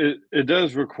because it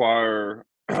does require.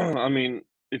 I mean,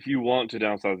 if you want to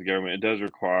downsize the government, it does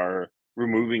require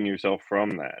removing yourself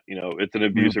from that. It's an Mhm.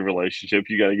 abusive relationship.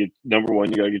 You got to get number one.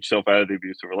 You got to get yourself out of the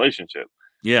abusive relationship.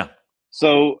 Yeah.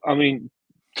 So, I mean,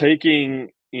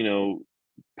 taking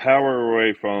power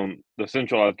away from the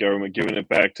centralized government, giving it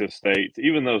back to states,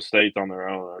 even though states on their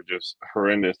own are just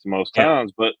horrendous most Yeah.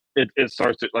 times, but it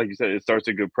starts to, like you said, it starts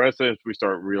a good precedent. We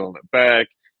start reeling it back,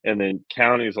 and then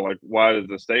counties are like, why does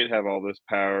the state have all this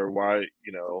power? Why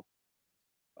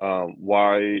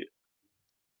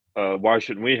why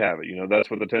shouldn't we have it? That's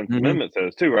what the 10th Mhm. Amendment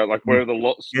says too, right? Like, Mm. where the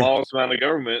Yeah, smallest amount of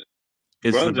government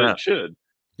it's the runs it best. should.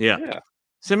 Yeah. Yeah.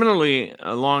 Similarly,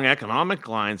 along economic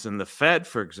lines in the Fed,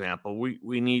 for example,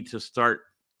 we need to start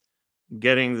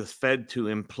getting the Fed to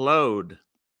implode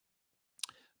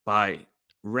by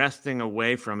wresting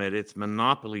away from it its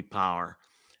monopoly power,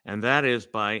 and that is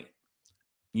by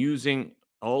using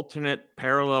alternate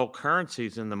parallel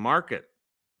currencies in the market,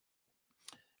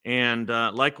 and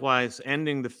likewise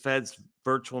ending the Fed's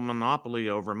virtual monopoly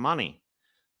over money.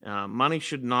 Money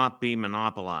should not be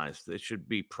monopolized. It should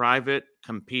be private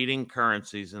competing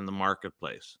currencies in the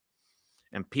marketplace.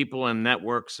 And people in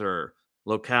networks or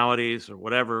localities or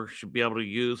whatever should be able to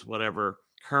use whatever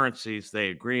currencies they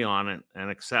agree on and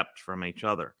accept from each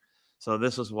other. So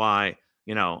this is why,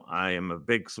 I am a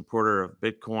big supporter of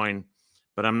Bitcoin,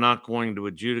 but I'm not going to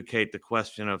adjudicate the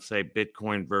question of, say,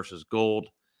 Bitcoin versus gold.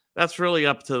 That's really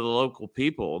up to the local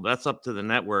people. That's up to the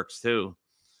networks too,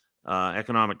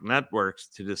 economic networks,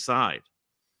 to decide.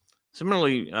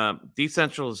 Similarly,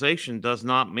 decentralization does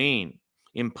not mean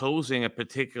imposing a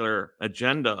particular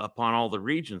agenda upon all the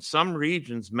regions. Some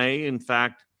regions may, in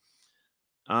fact,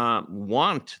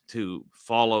 want to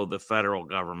follow the federal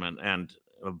government and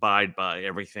abide by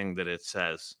everything that it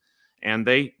says. And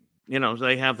they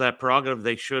have that prerogative.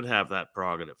 They should have that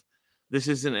prerogative. This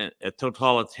isn't a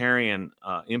totalitarian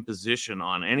imposition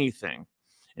on anything.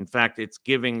 In fact, it's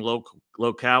giving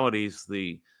localities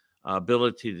the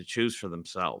ability to choose for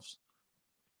themselves.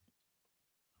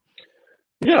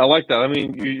 Yeah, I like that. I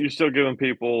mean, you're still giving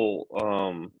people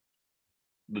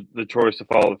the choice to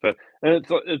follow the Fed, and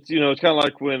it's kind of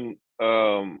like when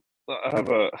I have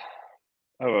a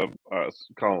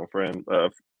call a friend,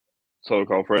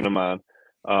 so-called friend of mine,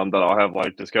 that I'll have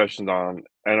like discussions on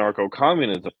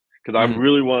anarcho-communism because I Mm,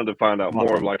 really wanted to find out more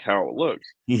of awesome. like how it looks.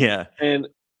 Yeah. And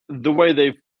the way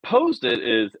they've posed it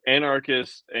is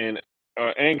anarchists and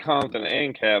ANCOMs and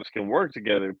ANCAPs can work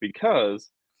together because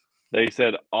they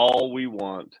said all we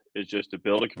want is just to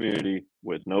build a community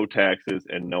with no taxes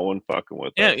and no one fucking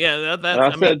with Yeah, us. yeah, And that's, I I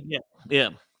mean, said, yeah, yeah.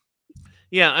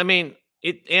 Yeah, I mean,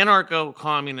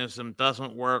 anarcho-communism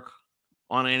doesn't work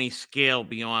on any scale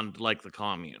beyond like the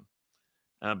commune,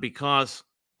 because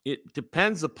it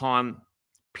depends upon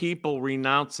people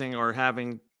renouncing or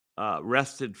having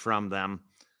wrested from them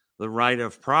the right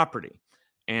of property,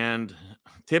 and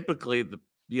typically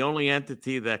the only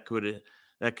entity that could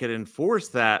enforce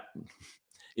that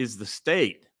is the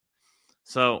state.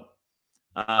 So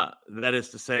that is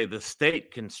to say, the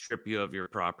state can strip you of your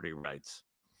property rights.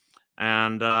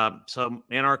 And so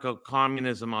anarcho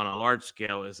communism on a large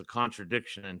scale is a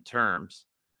contradiction in terms.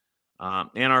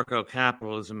 Anarcho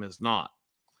capitalism is not.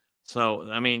 So,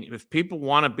 I mean, if people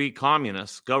want to be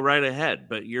communists, go right ahead,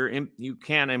 but you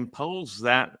can't impose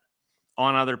that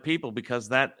on other people because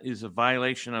that is a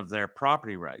violation of their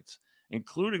property rights,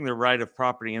 including the right of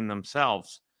property in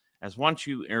themselves. As once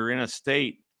you are in a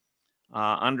state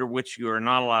under which you are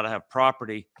not allowed to have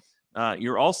property,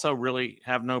 you also really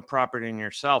have no property in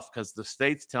yourself because the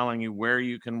state's telling you where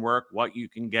you can work, what you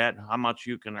can get, how much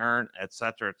you can earn, et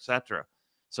cetera, et cetera.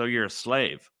 So you're a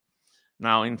slave.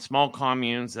 Now, in small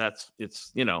communes, I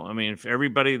mean, if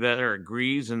everybody there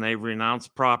agrees and they've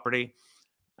renounced property,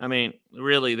 I mean,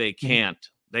 really, they can't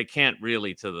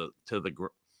really to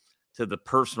the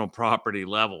personal property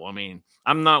level. I mean,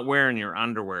 I'm not wearing your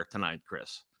underwear tonight,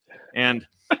 Chris, and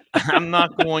I'm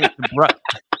not going to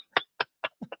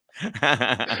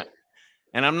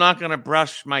and I'm not going to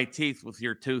brush my teeth with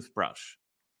your toothbrush.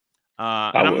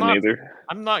 I And wouldn't either.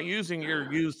 I'm not using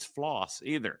your used floss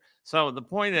either. So the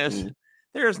point is, Mm.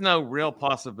 there is no real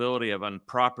possibility of a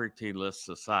propertyless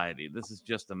society. This is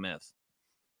just a myth.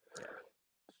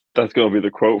 That's going to be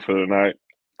the quote for the night.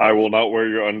 I will not wear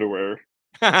your underwear.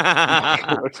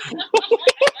 Yeah. But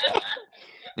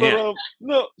Yeah.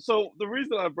 no. So the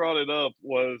reason I brought it up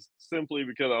was simply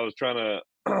because I was trying to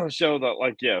show that,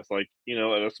 like, yes, like at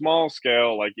a small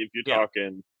scale, like if you're Yeah.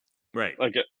 talking Right.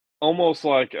 like almost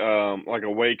like a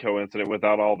Waco incident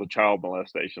without all the child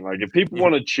molestation. Like if people Mhm.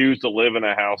 want to choose to live in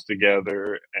a house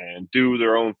together and do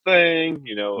their own thing,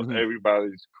 Mhm.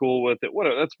 everybody's cool with it.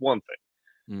 Whatever, that's one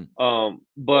thing. Mm.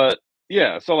 But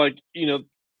yeah, so like,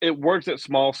 it works at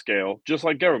small scale, just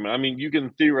like government. I mean, you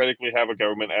can theoretically have a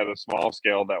government at a small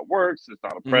scale that works. It's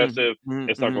not Mhm. oppressive. Mhm.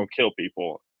 It's not Mhm. going to kill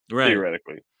people, Right.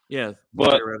 theoretically. Yeah.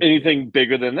 But Theoretically. anything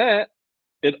bigger than that,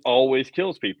 it always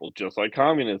kills people, just like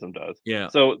communism does. Yeah.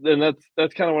 So then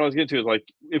that's kind of what I was getting to is like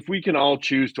if we can all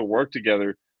choose to work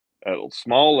together at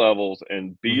small levels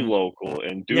and be Mhm. local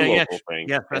and do Yeah. Yeah. local things,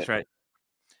 Yes, that's right.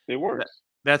 it That, works.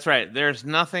 that's right. There's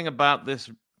nothing about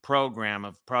this program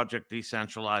of Project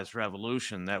Decentralized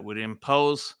Revolution that would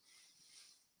impose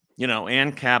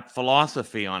ANCAP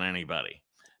philosophy on anybody.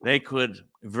 They could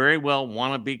very well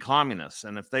want to be communists,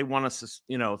 and if they want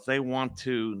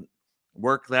to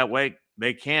work that way,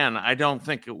 they can. I don't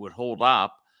think it would hold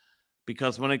up,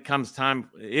 because if it comes time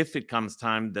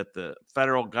that the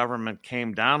federal government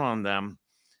came down on them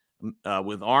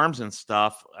with arms and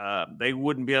stuff, they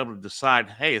wouldn't be able to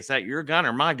decide, hey, is that your gun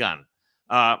or my gun?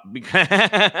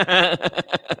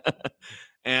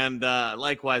 And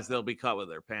likewise, they'll be caught with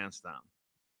their pants down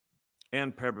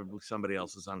and probably somebody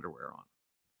else's underwear on.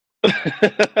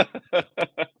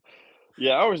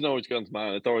 Yeah, I always know which gun's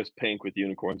mine. It's always pink with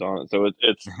unicorns on it, so it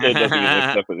doesn't get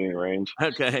mixed up at any range.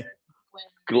 Okay.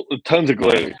 Tons of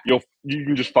glitter. You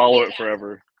can just follow it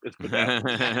forever. It's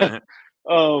bedazzled.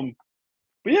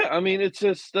 But yeah, I mean, it's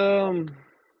just I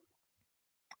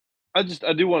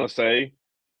do want to say,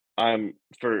 I'm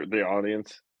for the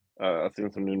audience. I've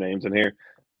seen some new names in here.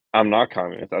 I'm not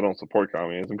communist. I don't support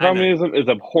communism. Communism is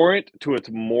abhorrent to its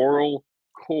moral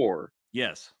core.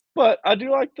 Yes. But I do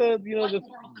like the Moral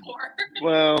core.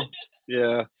 well,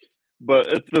 yeah, but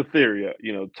it's the theory,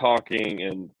 talking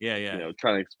and Yeah.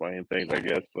 trying to explain things, I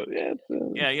guess. But yeah,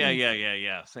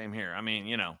 Yeah. Same here. I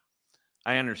mean,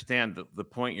 I understand the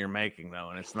point you're making,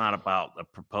 though, and it's not about a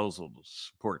proposal to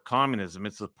support communism.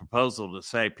 It's a proposal to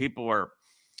say people are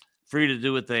free to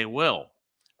do what they will.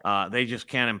 They just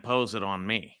can't impose it on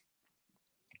me.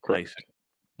 correct.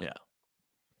 Yeah.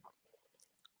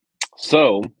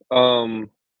 So, I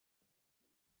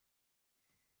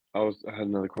had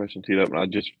another question teed up, and I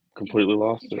just completely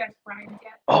lost Did you it. ask Brian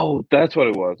yet? Oh, that's what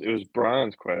it was. It was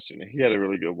Brian's question. He had a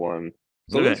really good one.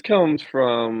 So Okay. this comes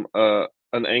from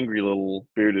an angry little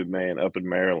bearded man up in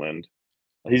Maryland.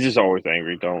 He's just always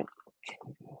angry. Don't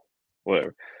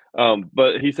whatever.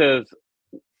 But he says,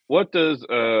 "What does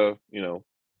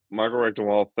Michael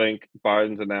Rectenwald think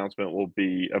Biden's announcement will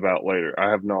be about later?" I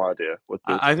have no idea what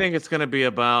this. I think it's going to be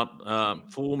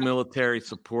about full military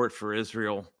support for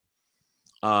Israel,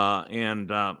 and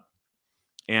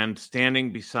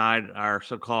standing beside our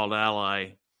so-called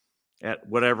ally at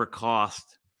whatever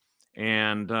cost,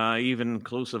 and even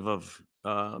inclusive of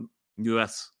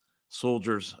U.S.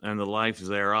 soldiers and the lives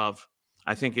thereof.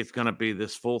 I think it's going to be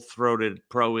this full-throated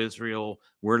pro-Israel.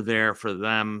 We're there for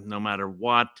them no matter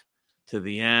what, to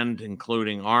the end,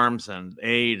 including arms and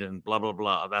aid and blah, blah,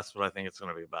 blah. That's what I think it's going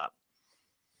to be about.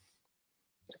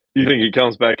 You think he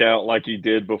comes back out like he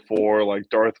did before, like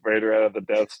Darth Vader out of the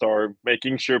Death Star,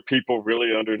 making sure people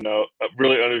really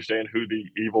understand who the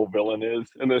evil villain is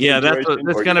in this situation? Or do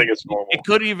you think it's normal? It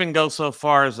could even go so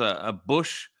far as a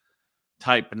Bush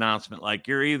type announcement, like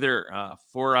you're either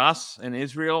for us in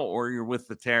Israel or you're with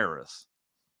the terrorists.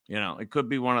 It could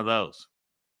be one of those.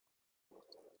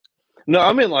 No,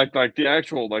 I mean like the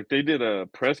actual, like they did a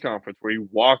press conference where he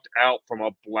walked out from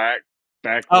a black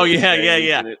backlit Oh yeah, stage,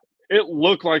 yeah. and it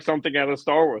looked like something out of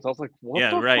Star Wars. I was like, what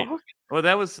the right. fuck? Well,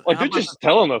 that was Like they're just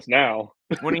telling us now.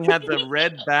 when he had the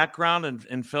red background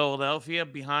in Philadelphia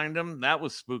behind him. That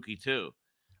was spooky too.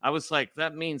 I was like,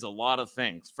 that means a lot of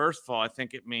things. First of all, I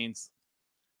think it means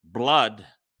blood,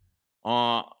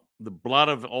 the blood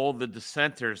of all the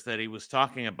dissenters that he was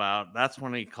talking about. That's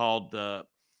when he called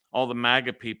all the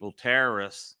MAGA people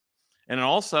terrorists. And it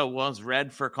also was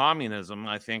red for communism,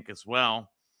 I think, as well.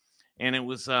 And it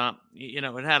was,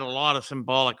 it had a lot of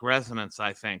symbolic resonance,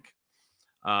 I think.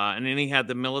 And then he had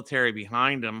the military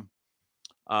behind him,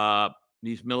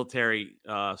 these military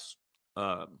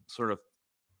sort of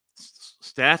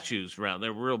statues around.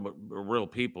 They're real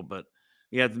people, but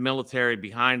he had the military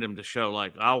behind him to show,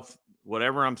 like,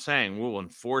 whatever I'm saying, we'll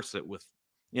enforce it with,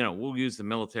 we'll use the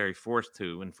military force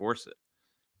to enforce it.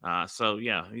 So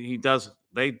yeah,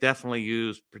 they definitely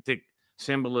use particular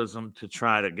symbolism to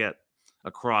try to get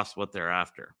across what they're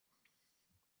after.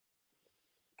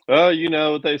 Well, you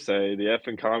know what they say, the F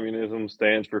in communism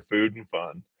stands for food and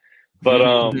fun. But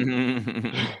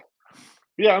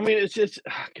yeah, I mean, it's just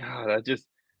God,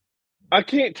 I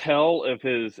can't tell if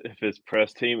his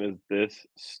press team is this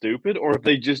stupid or if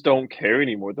they just don't care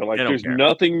anymore. They're like, They don't there's care.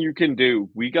 nothing you can do.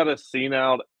 We got a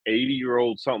senile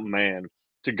 80-year-old something man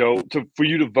for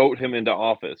you to vote him into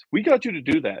office. We got you to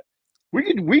do that. We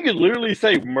could literally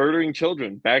say murdering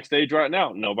children backstage right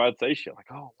now. Nobody'd say shit. Like,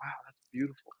 oh wow, that's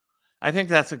beautiful. I think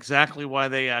that's exactly why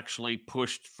they actually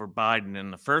pushed for Biden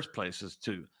in the first place, is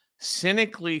to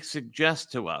cynically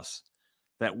suggest to us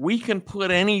that we can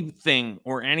put anything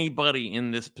or anybody in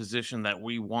this position that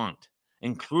we want,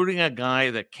 including a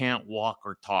guy that can't walk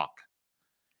or talk.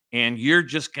 And you're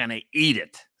just going to eat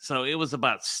it. So it was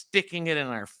about sticking it in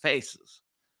our faces.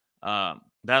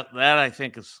 That I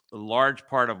think is a large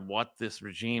part of what this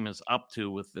regime is up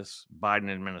to with this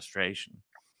Biden administration.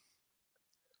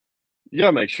 You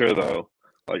gotta make sure though.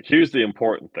 Like, here's the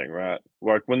important thing, right?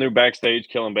 Like when they're backstage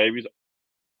killing babies,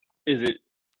 is it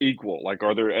equal? Like,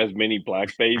 are there as many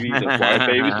black babies as white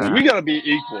babies? 'Cause we gotta be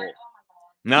equal.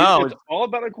 No, It's all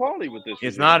about equality with this it's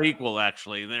regime. not equal.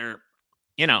 Actually, they're,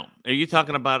 are you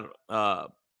talking about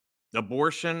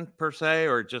abortion per se,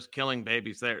 or just killing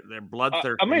babies? They're I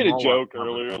bloodthirsty made a Moloch joke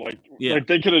lovers. earlier, Yeah, like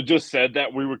they could have just said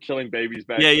that we were killing babies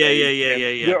yeah, yeah, yeah, backstage, yeah, and yeah,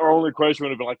 yeah. their only question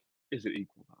would have been like, "Is it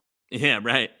equal?" Yeah,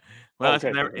 right. Oh, Well, okay,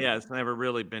 okay, okay. it's never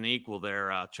really been equal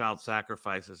there. Child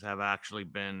sacrifices have actually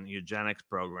been eugenics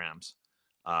programs,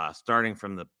 starting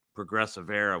from the progressive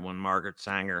era when Margaret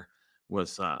Sanger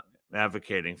was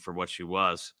advocating for what she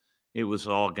was. It was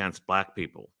all against black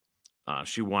people.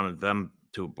 She wanted them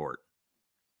to abort.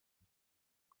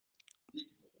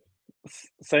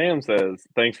 Sam says,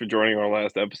 "Thanks for joining our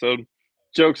last episode."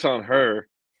 Jokes on her.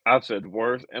 I've said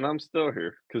worse, and I'm still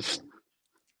here because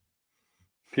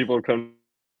people come.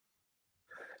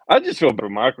 I just feel bad for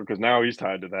Michael because now he's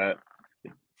tied to that.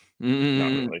 Not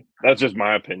Mm, really. That's just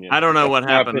my opinion. I don't know That's what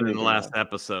my happened in opinion the being last loud.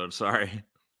 episode. Sorry.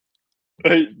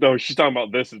 No, she's talking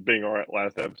about this as being our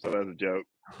last episode as a joke.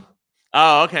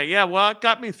 Oh, okay. Yeah. Well, it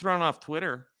got me thrown off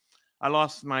Twitter. I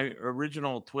lost my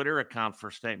original Twitter account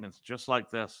for statements just like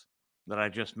this that I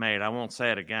just made. I won't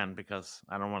say it again because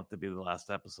I don't want it to be the last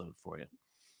episode for you.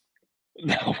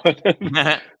 No,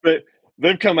 but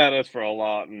they've come at us for a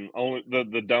lot, and only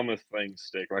the dumbest things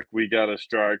stick. Like we got a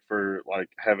strike for like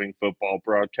having football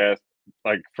broadcast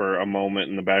like for a moment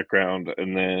in the background,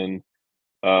 and then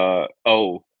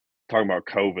talking about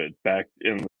COVID back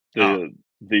in Oh,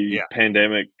 the yeah.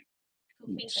 pandemic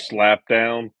Who thinks it? slap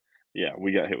down. Yeah,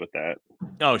 we got hit with that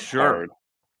Oh, sure. hard.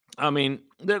 I mean,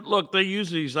 look, they use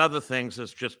these other things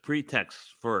as just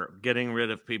pretexts for getting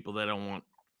rid of people they don't want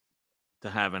to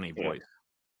have any Yeah. voice.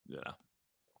 Yeah.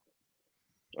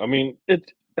 I mean,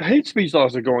 hate speech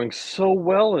laws are going so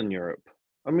well in Europe.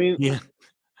 I mean, Yeah.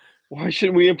 why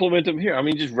shouldn't we implement them here? I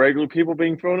mean, just regular people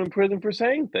being thrown in prison for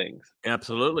saying things.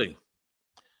 Absolutely.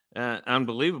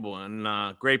 Unbelievable. In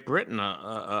Great Britain,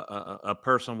 a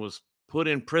person was put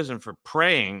in prison for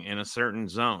praying in a certain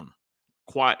zone,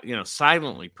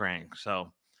 silently praying.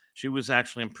 So she was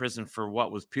actually in prison for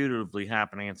what was putatively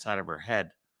happening inside of her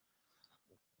head.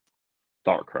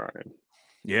 Thought crime.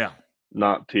 Yeah.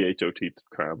 Not THOT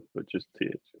crime, but just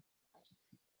TH.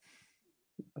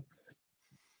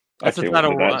 That's I a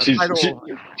can't wait for title.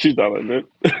 that. She's not in it.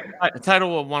 The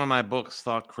title of one of my books,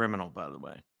 Thought Criminal, by the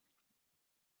way.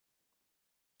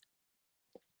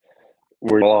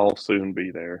 We'll all soon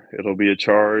be there. It'll be a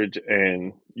charge,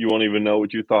 and you won't even know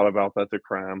what you thought about that's a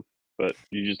crime. But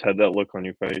you just had that look on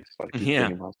your face, like you're Yeah.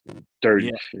 thinking about some dirty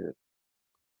Yeah. shit.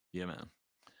 Yeah, man.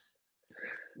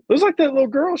 It was like that little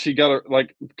girl. She got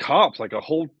like cops, like a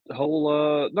whole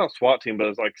not SWAT team, but it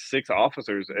was like 6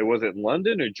 officers. It was in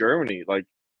London or Germany. Like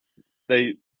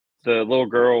they, the little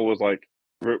girl was like,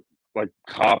 like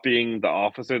copying the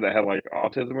officer that had like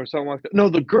autism or something like that. No,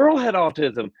 the girl had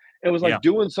autism. It was Yeah. like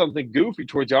doing something goofy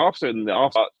towards the officer, and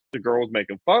the girl was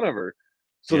making fun of her.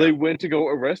 So Yeah. they went to go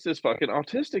arrest this fucking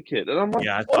autistic kid, and I'm like,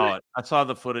 Yeah, I what? saw it. I saw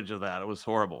the footage of that. It was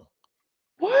horrible.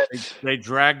 What? They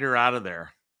dragged her out of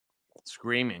there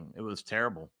screaming. It was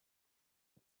terrible.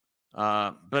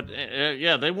 But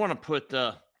yeah, they want to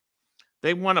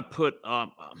put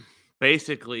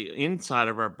basically inside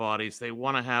of our bodies. They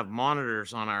want to have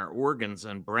monitors on our organs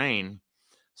and brain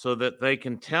so that they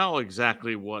can tell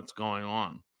exactly what's going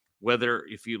on. Whether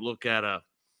if you look at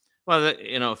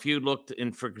if you looked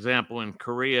in, for example, in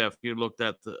Korea, if you looked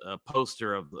at the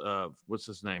poster of what's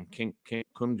his name, Kim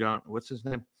Jong, what's his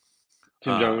name,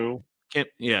 Kim Jong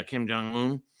Un. Kim Jong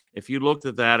Un. If you looked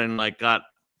at that and like got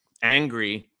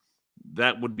angry,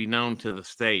 that would be known to the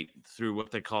state through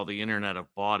what they call the Internet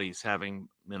of Bodies, having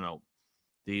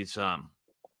these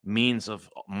means of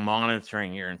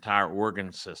monitoring your entire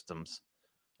organ systems.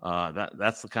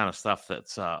 That's the kind of stuff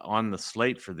that's on the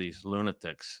slate for these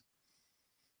lunatics.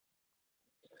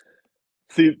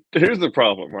 See, here's the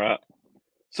problem, right?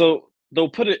 So they'll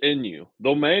put it in you.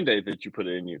 They'll mandate that you put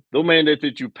it in you. They'll mandate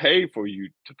that you pay for you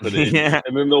to put it in you, Yeah.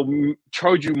 and then they'll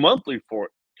charge you monthly for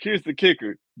it. Here's the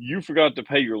kicker: you forgot to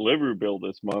pay your liver bill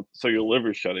this month, so your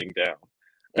liver's shutting down.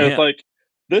 And it's Yeah.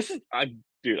 like,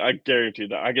 dude, I guarantee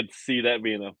that I could see that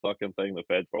being a fucking thing the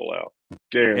feds roll out. Yeah,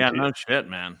 Guarantee no it. shit,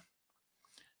 man.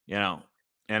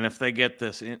 And if they get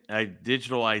this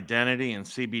digital identity and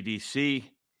CBDC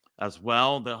as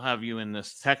well, they'll have you in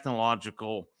this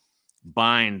technological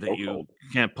bind that So you cold.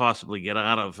 can't possibly get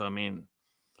out of. I mean,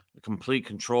 the complete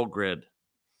control grid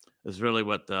is really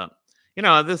what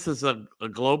this is a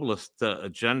globalist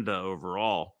agenda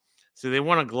overall. See, they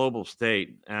want a global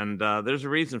state, and there's a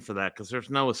reason for that, because there's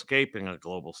no escaping a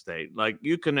global state. Like,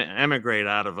 you can emigrate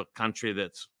out of a country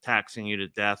that's taxing you to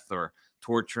death or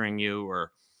torturing you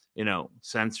or,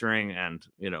 censoring and,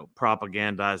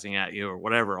 propagandizing at you or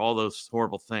whatever, all those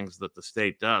horrible things that the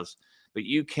state does. But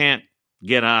you can't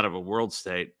get out of a world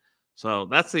state. So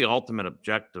that's the ultimate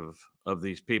objective of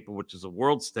these people, which is a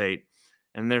world state.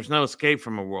 And there's no escape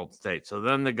from a world state. So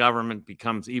then the government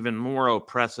becomes even more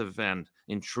oppressive and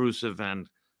intrusive and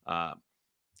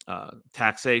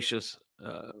taxatious,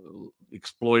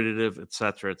 exploitative, et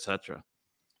cetera, et cetera.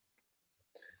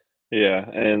 Yeah,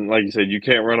 and like you said, you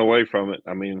can't run away from it.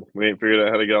 I mean, we ain't figured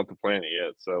out how to get off the planet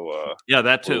yet, so Yeah,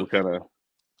 that we're too. kind of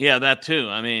Yeah, that too.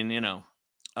 I mean,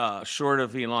 short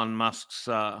of Elon Musk's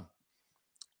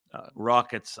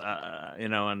rockets,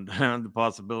 and the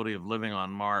possibility of living on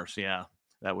Mars, yeah,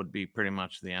 that would be pretty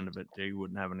much the end of it. You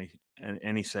wouldn't have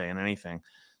any say in anything.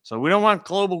 So we don't want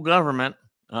global government,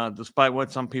 despite what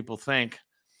some people think.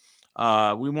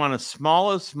 We want as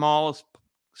smallest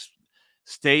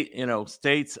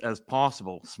states as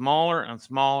possible, smaller and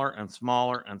smaller and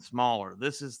smaller and smaller.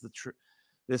 This is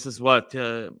this is what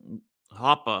Hans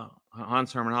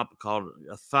Hermann Hoppe called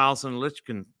 1,000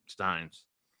 Liechtensteins.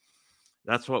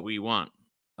 That's what we want.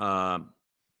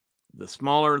 The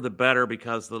smaller, the better,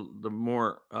 because the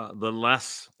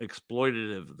less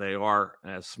exploitative they are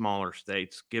as smaller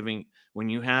states. When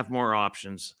you have more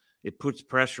options, it puts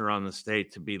pressure on the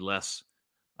state to be less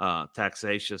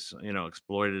taxatious,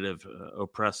 exploitative,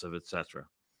 oppressive, etc.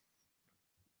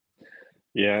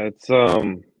 yeah, it's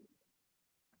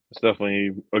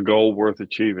definitely a goal worth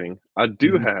achieving. I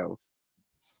do Mhm. have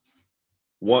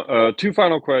two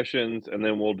final questions, and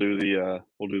then we'll do the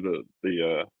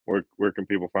where can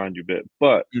people find you bit.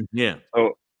 But Yeah.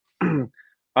 so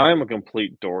I'm a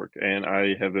complete dork, and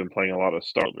I have been playing a lot of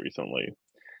Star recently.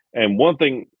 And one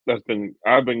thing I've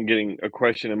been getting a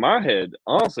question in my head,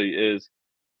 honestly, is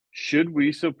should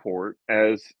we support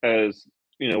as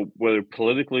whether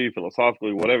politically,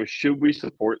 philosophically, whatever, should we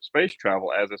support space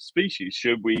travel as a species?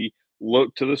 Should we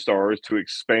look to the stars to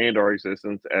expand our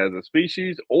existence as a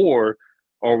species, or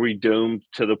are we doomed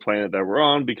to the planet that we're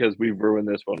on because we've ruined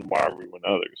this one? Why ruin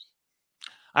others?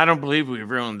 I don't believe we've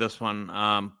ruined this one,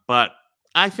 but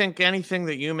I think anything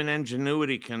that human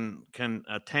ingenuity can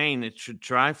attain, it should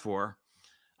try for.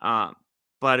 Uh,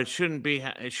 but it shouldn't be.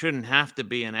 It shouldn't have to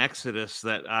be an exodus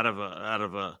that out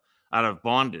of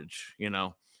bondage.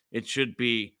 It should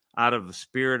be out of the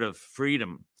spirit of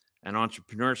freedom and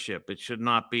entrepreneurship. It should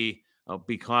not be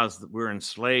because we're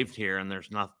enslaved here and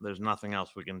there's nothing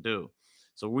else we can do.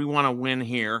 So we want to win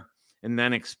here and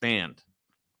then expand.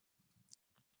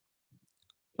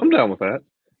 I'm down with that.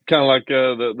 Kind of like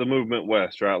the movement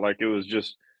west, right? Like it was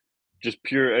just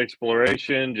pure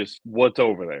exploration, just what's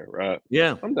over there, right?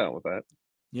 Yeah, I'm down with that.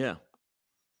 yeah.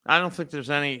 I don't think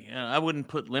there's any. I wouldn't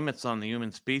put limits on the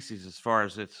human species as far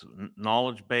as its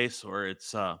knowledge base or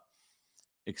its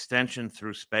extension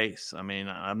through space. I mean,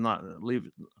 I'm not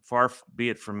be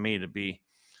it from me to be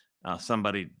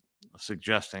somebody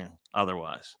suggesting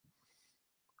otherwise.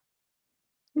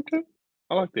 Okay,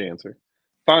 I like the answer.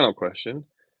 Final question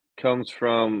comes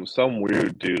from some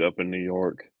weird dude up in New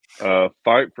York.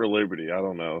 Fight for Liberty. I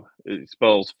don't know. It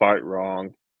spells fight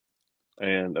wrong,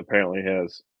 and apparently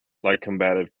has like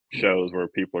combative shows where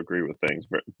people agree with things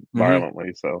Hmm.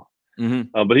 violently. So, Hmm.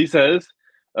 but he says,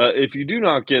 if you do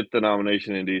not get the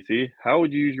nomination in DC, how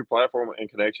would you use your platform and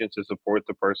connections to support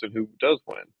the person who does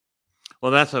win?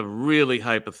 Well, that's a really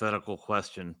hypothetical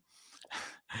question,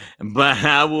 but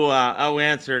I'll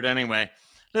answer it anyway.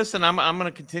 Listen, I'm going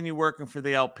to continue working for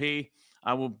the LP.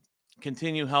 I will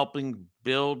continue helping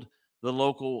build the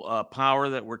local power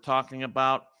that we're talking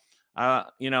about.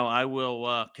 I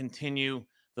will continue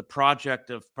the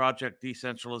project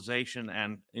decentralization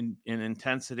and in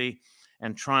intensity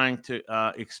and trying to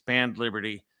expand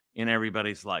liberty in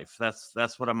everybody's life.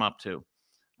 That's what I'm up to.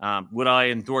 Would I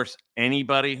endorse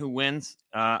anybody who wins?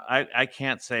 I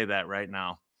can't say that right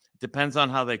now. It depends on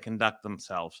how they conduct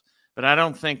themselves. But I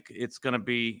don't think it's going to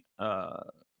be.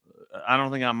 I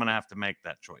don't think I'm going to have to make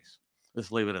that choice.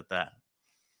 Let's leave it at that.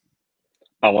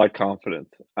 I like confidence.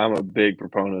 I'm a big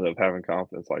proponent of having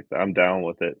confidence like that. I'm down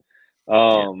with it.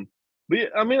 Yeah. But yeah,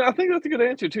 I mean, I think that's a good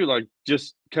answer too. Like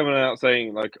just coming out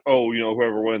saying like, "Oh,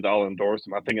 whoever wins, I'll endorse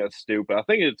them." I think that's stupid. I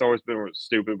think it's always been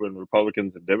stupid when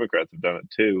Republicans and Democrats have done it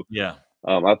too. Yeah.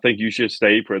 I think you should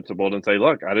stay principled and say,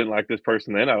 "Look, I didn't like this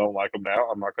person then. I don't like them now.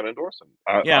 I'm not going to endorse them."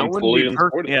 Yeah. It I'm wouldn't be fully in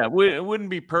support of that. it wouldn't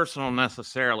be personal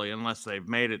necessarily unless they've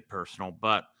made it personal,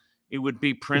 but it would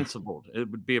be principled. It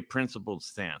would be a principled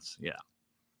stance. Yeah.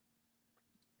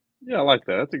 Yeah, I like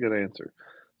that. That's a good answer.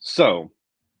 So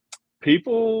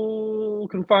people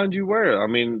can find you where? I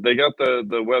mean, they got the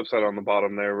website on the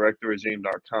bottom there,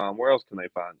 recttheregime.com. Where else can they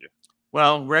find you?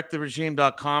 Well,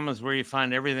 recttheregime.com is where you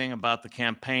find everything about the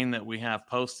campaign that we have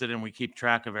posted, and we keep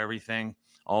track of everything,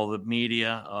 all the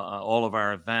media, all of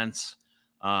our events.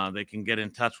 They can get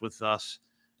in touch with us,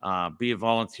 be a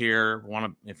volunteer.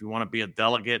 If you want to be a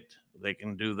delegate, they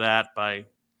can do that by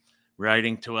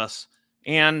writing to us.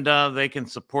 And they can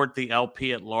support the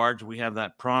LP at large. We have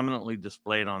that prominently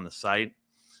displayed on the site.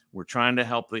 We're trying to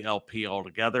help the LP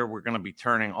altogether. We're going to be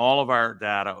turning all of our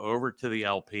data over to the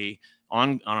LP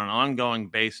on an ongoing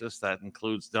basis. That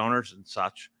includes donors and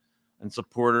such, and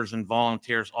supporters and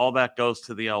volunteers. All that goes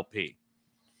to the LP,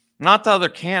 not to other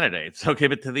candidates, okay,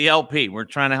 but to the LP. We're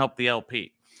trying to help the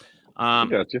LP. I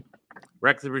got you.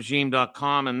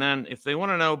 recttheregime.com. And then if they want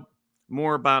to know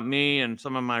more about me and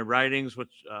some of my writings,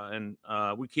 which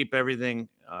we keep everything,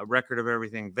 record of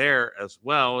everything there as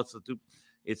well.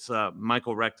 It's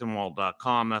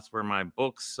michaelrechtenwald.com. That's where my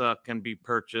books can be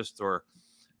purchased, or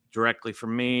directly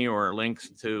from me, or links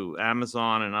to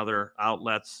Amazon and other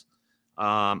outlets.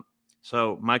 So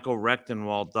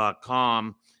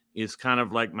michaelrechtenwald.com is kind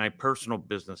of like my personal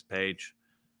business page.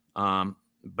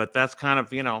 But that's kind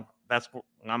of,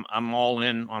 I'm all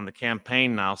in on the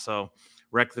campaign now. So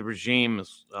Rect the Regime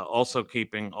is also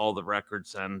keeping all the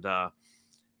records, and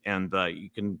you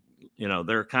can,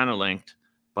 they're kind of linked,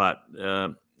 but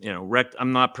Rect,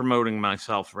 I'm not promoting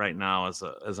myself right now as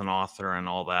an author and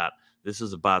all that. This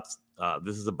is about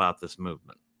this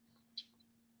movement.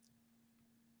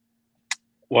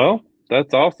 Well,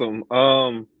 that's awesome.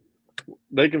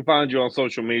 They can find you on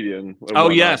social media. And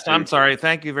oh yes, I'm sorry.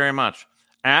 Thank you very much.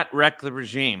 At Rec the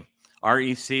Regime,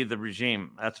 REC the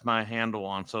Regime. That's my handle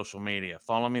on social media.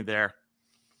 Follow me there,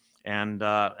 and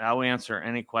I'll answer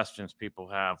any questions people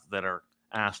have that are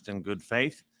asked in good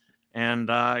faith. And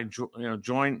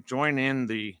join in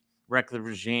the Rec the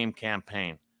Regime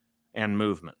campaign and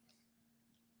movement.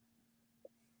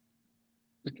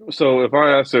 So if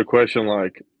I ask a question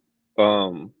like,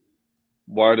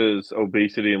 why does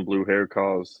obesity and blue hair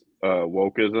cause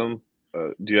wokeism?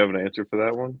 Do you have an answer for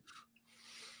that one?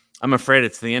 I'm afraid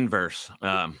it's the inverse.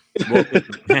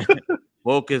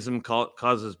 Wokeism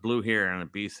causes blue hair and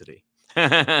obesity.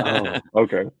 Oh,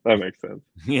 okay, that makes sense.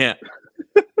 Yeah.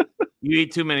 You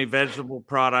eat too many vegetable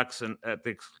products and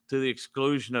to the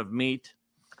exclusion of meat,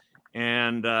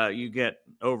 and you get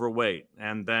overweight,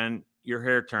 and then your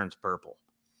hair turns purple.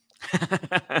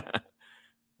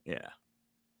 Yeah.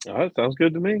 All right, sounds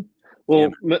good to me.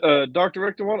 Well, Dr.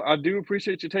 Rechtenwald, I do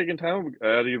appreciate you taking time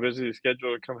out of your busy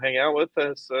schedule to come hang out with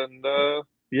us. And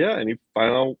yeah, any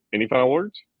final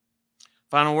words?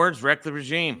 Final words, Rect the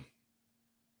Regime.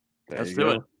 Let's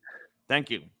do it. Thank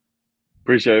you.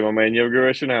 Appreciate it, my man. You have a good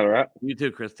rest of your night, all right? You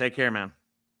too, Chris. Take care, man.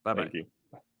 Bye-bye. Thank you.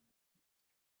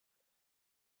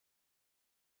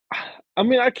 I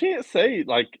mean, I can't say,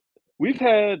 like, we've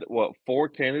had, 4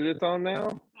 candidates on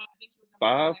now?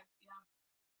 5?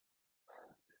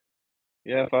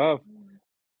 Yeah, 5.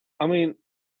 I mean,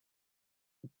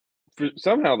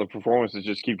 somehow the performances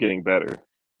just keep getting better.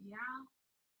 Yeah,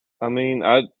 I mean,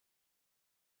 I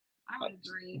would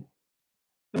agree.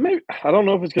 maybe I don't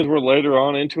know if it's because we're later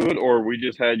on into it, or we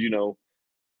just had,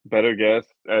 better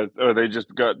guests, or they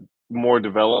just got more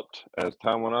developed as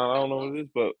time went on. I don't know what it is,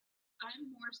 but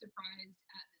I'm more surprised at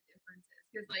the differences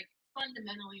because, like,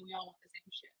 fundamentally, we all want the same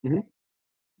shit. Mhm.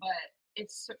 But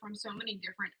it's from so many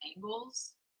different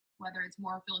angles, whether it's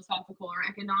more philosophical or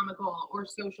economical or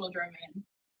social driven.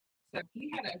 So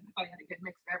he had a good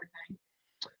mix of everything.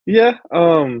 yeah,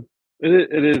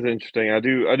 it is interesting. I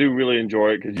do really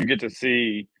enjoy it because you get to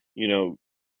see,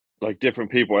 like different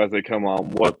people as they come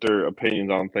on, what their opinions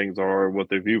on things are, what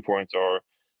their viewpoints are.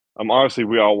 Obviously,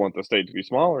 we all want the state to be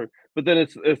smaller, but then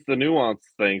it's the nuanced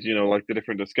things, like the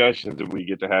different discussions that we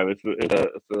get to have. It's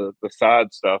the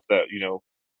side stuff that you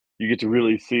get to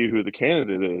really see who the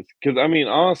candidate is. Because I mean,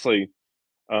 honestly,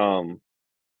 anyone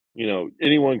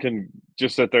can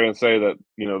just sit there and say that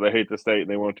they hate the state and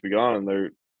they want it to be gone, and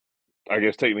they're, I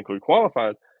guess, technically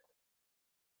qualified.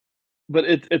 But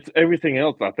it's everything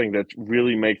else, I think, that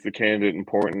really makes the candidate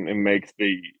important and makes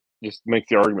the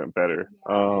argument better.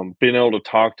 Being able to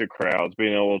talk to crowds,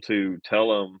 being able to tell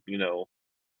them,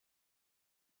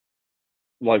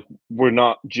 like, we're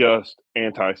not just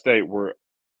anti-state, we're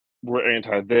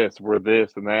anti this, we're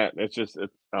this and that. It's I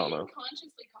don't know.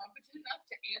 Consciously competent enough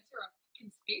to answer a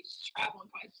fucking space travel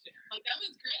question. Like, that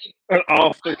was great. An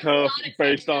off the I was cuff, not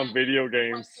based expecting on that video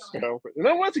games. whatsoever. And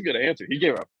that was a good answer. He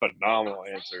gave a phenomenal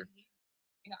I'm answer. saying,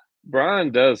 yeah,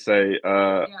 Brian does say,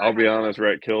 I I'll be had to honest, look.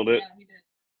 Rhett killed it. Yeah, he did.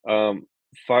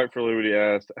 Fight for Liberty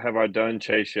asked, "Have I done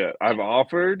Chase yet?" I've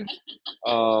offered,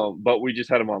 but we just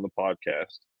had him on the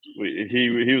podcast.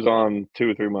 He was on 2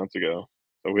 or 3 months ago,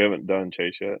 so we haven't done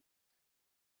Chase yet.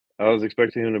 I was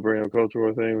expecting him to bring up a Culture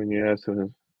War thing when you asked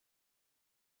him.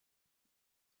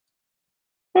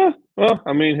 Well,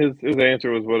 I mean, his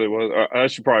answer was what it was. I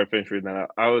should probably finish reading that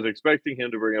out. I was expecting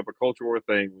him to bring up a Culture War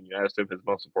thing when you asked him his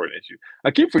most important issue.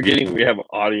 I keep forgetting we have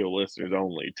audio listeners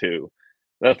only too.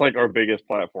 That's like our biggest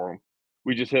platform.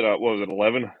 We just hit what was it,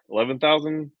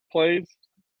 11,000 plays?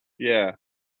 Yeah.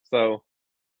 So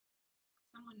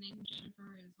Someone named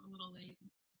Jennifer is a little late.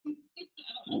 I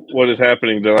don't know. what is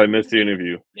happening? Did I miss the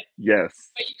interview?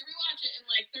 Yes. But you can rewatch it in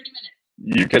like 30 minutes.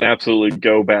 You can absolutely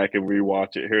go back and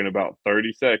rewatch it here in about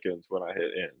 30 seconds when I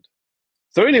hit end.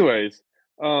 So, anyways,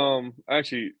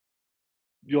 actually,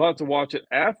 you'll have to watch it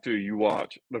after you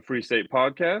watch the Free State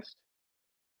podcast,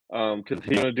 because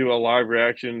he's going to do a live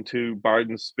reaction to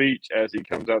Biden's speech as he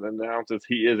comes out and announces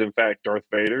he is in fact Darth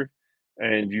Vader,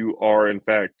 and you are in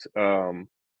fact Wookiees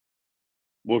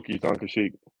on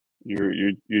Kashyyyk.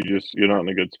 You're not in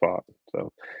a good spot.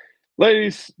 So,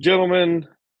 ladies, gentlemen,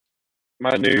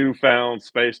 my newfound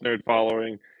space nerd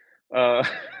following.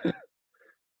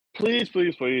 Please,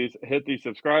 please, please hit the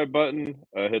subscribe button,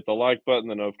 hit the like button,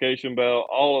 the notification bell,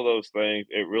 all of those things.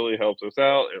 It really helps us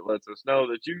out. It lets us know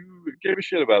that you give a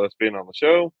shit about us being on the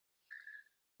show.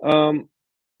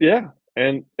 Yeah,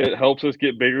 and it helps us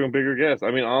get bigger and bigger guests.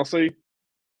 I mean, honestly,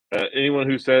 anyone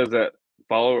who says that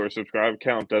follow or subscribe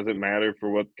count doesn't matter for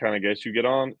what kind of guests you get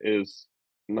on is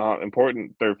not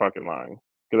important. They're fucking lying.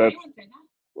 Because Anyone say that?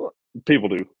 well, people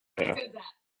do. Yeah. Who's that?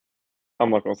 I'm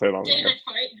not gonna say it on there. David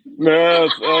Fight. No,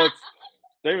 it's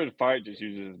David Fight just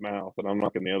uses his mouth, and I'm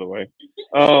looking the other way.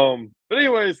 But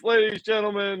anyways, ladies,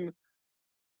 gentlemen,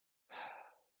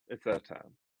 it's that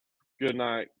time. Good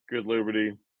night, good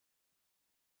liberty,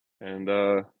 and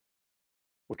we'll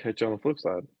catch you on the flip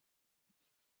side.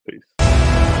 Peace.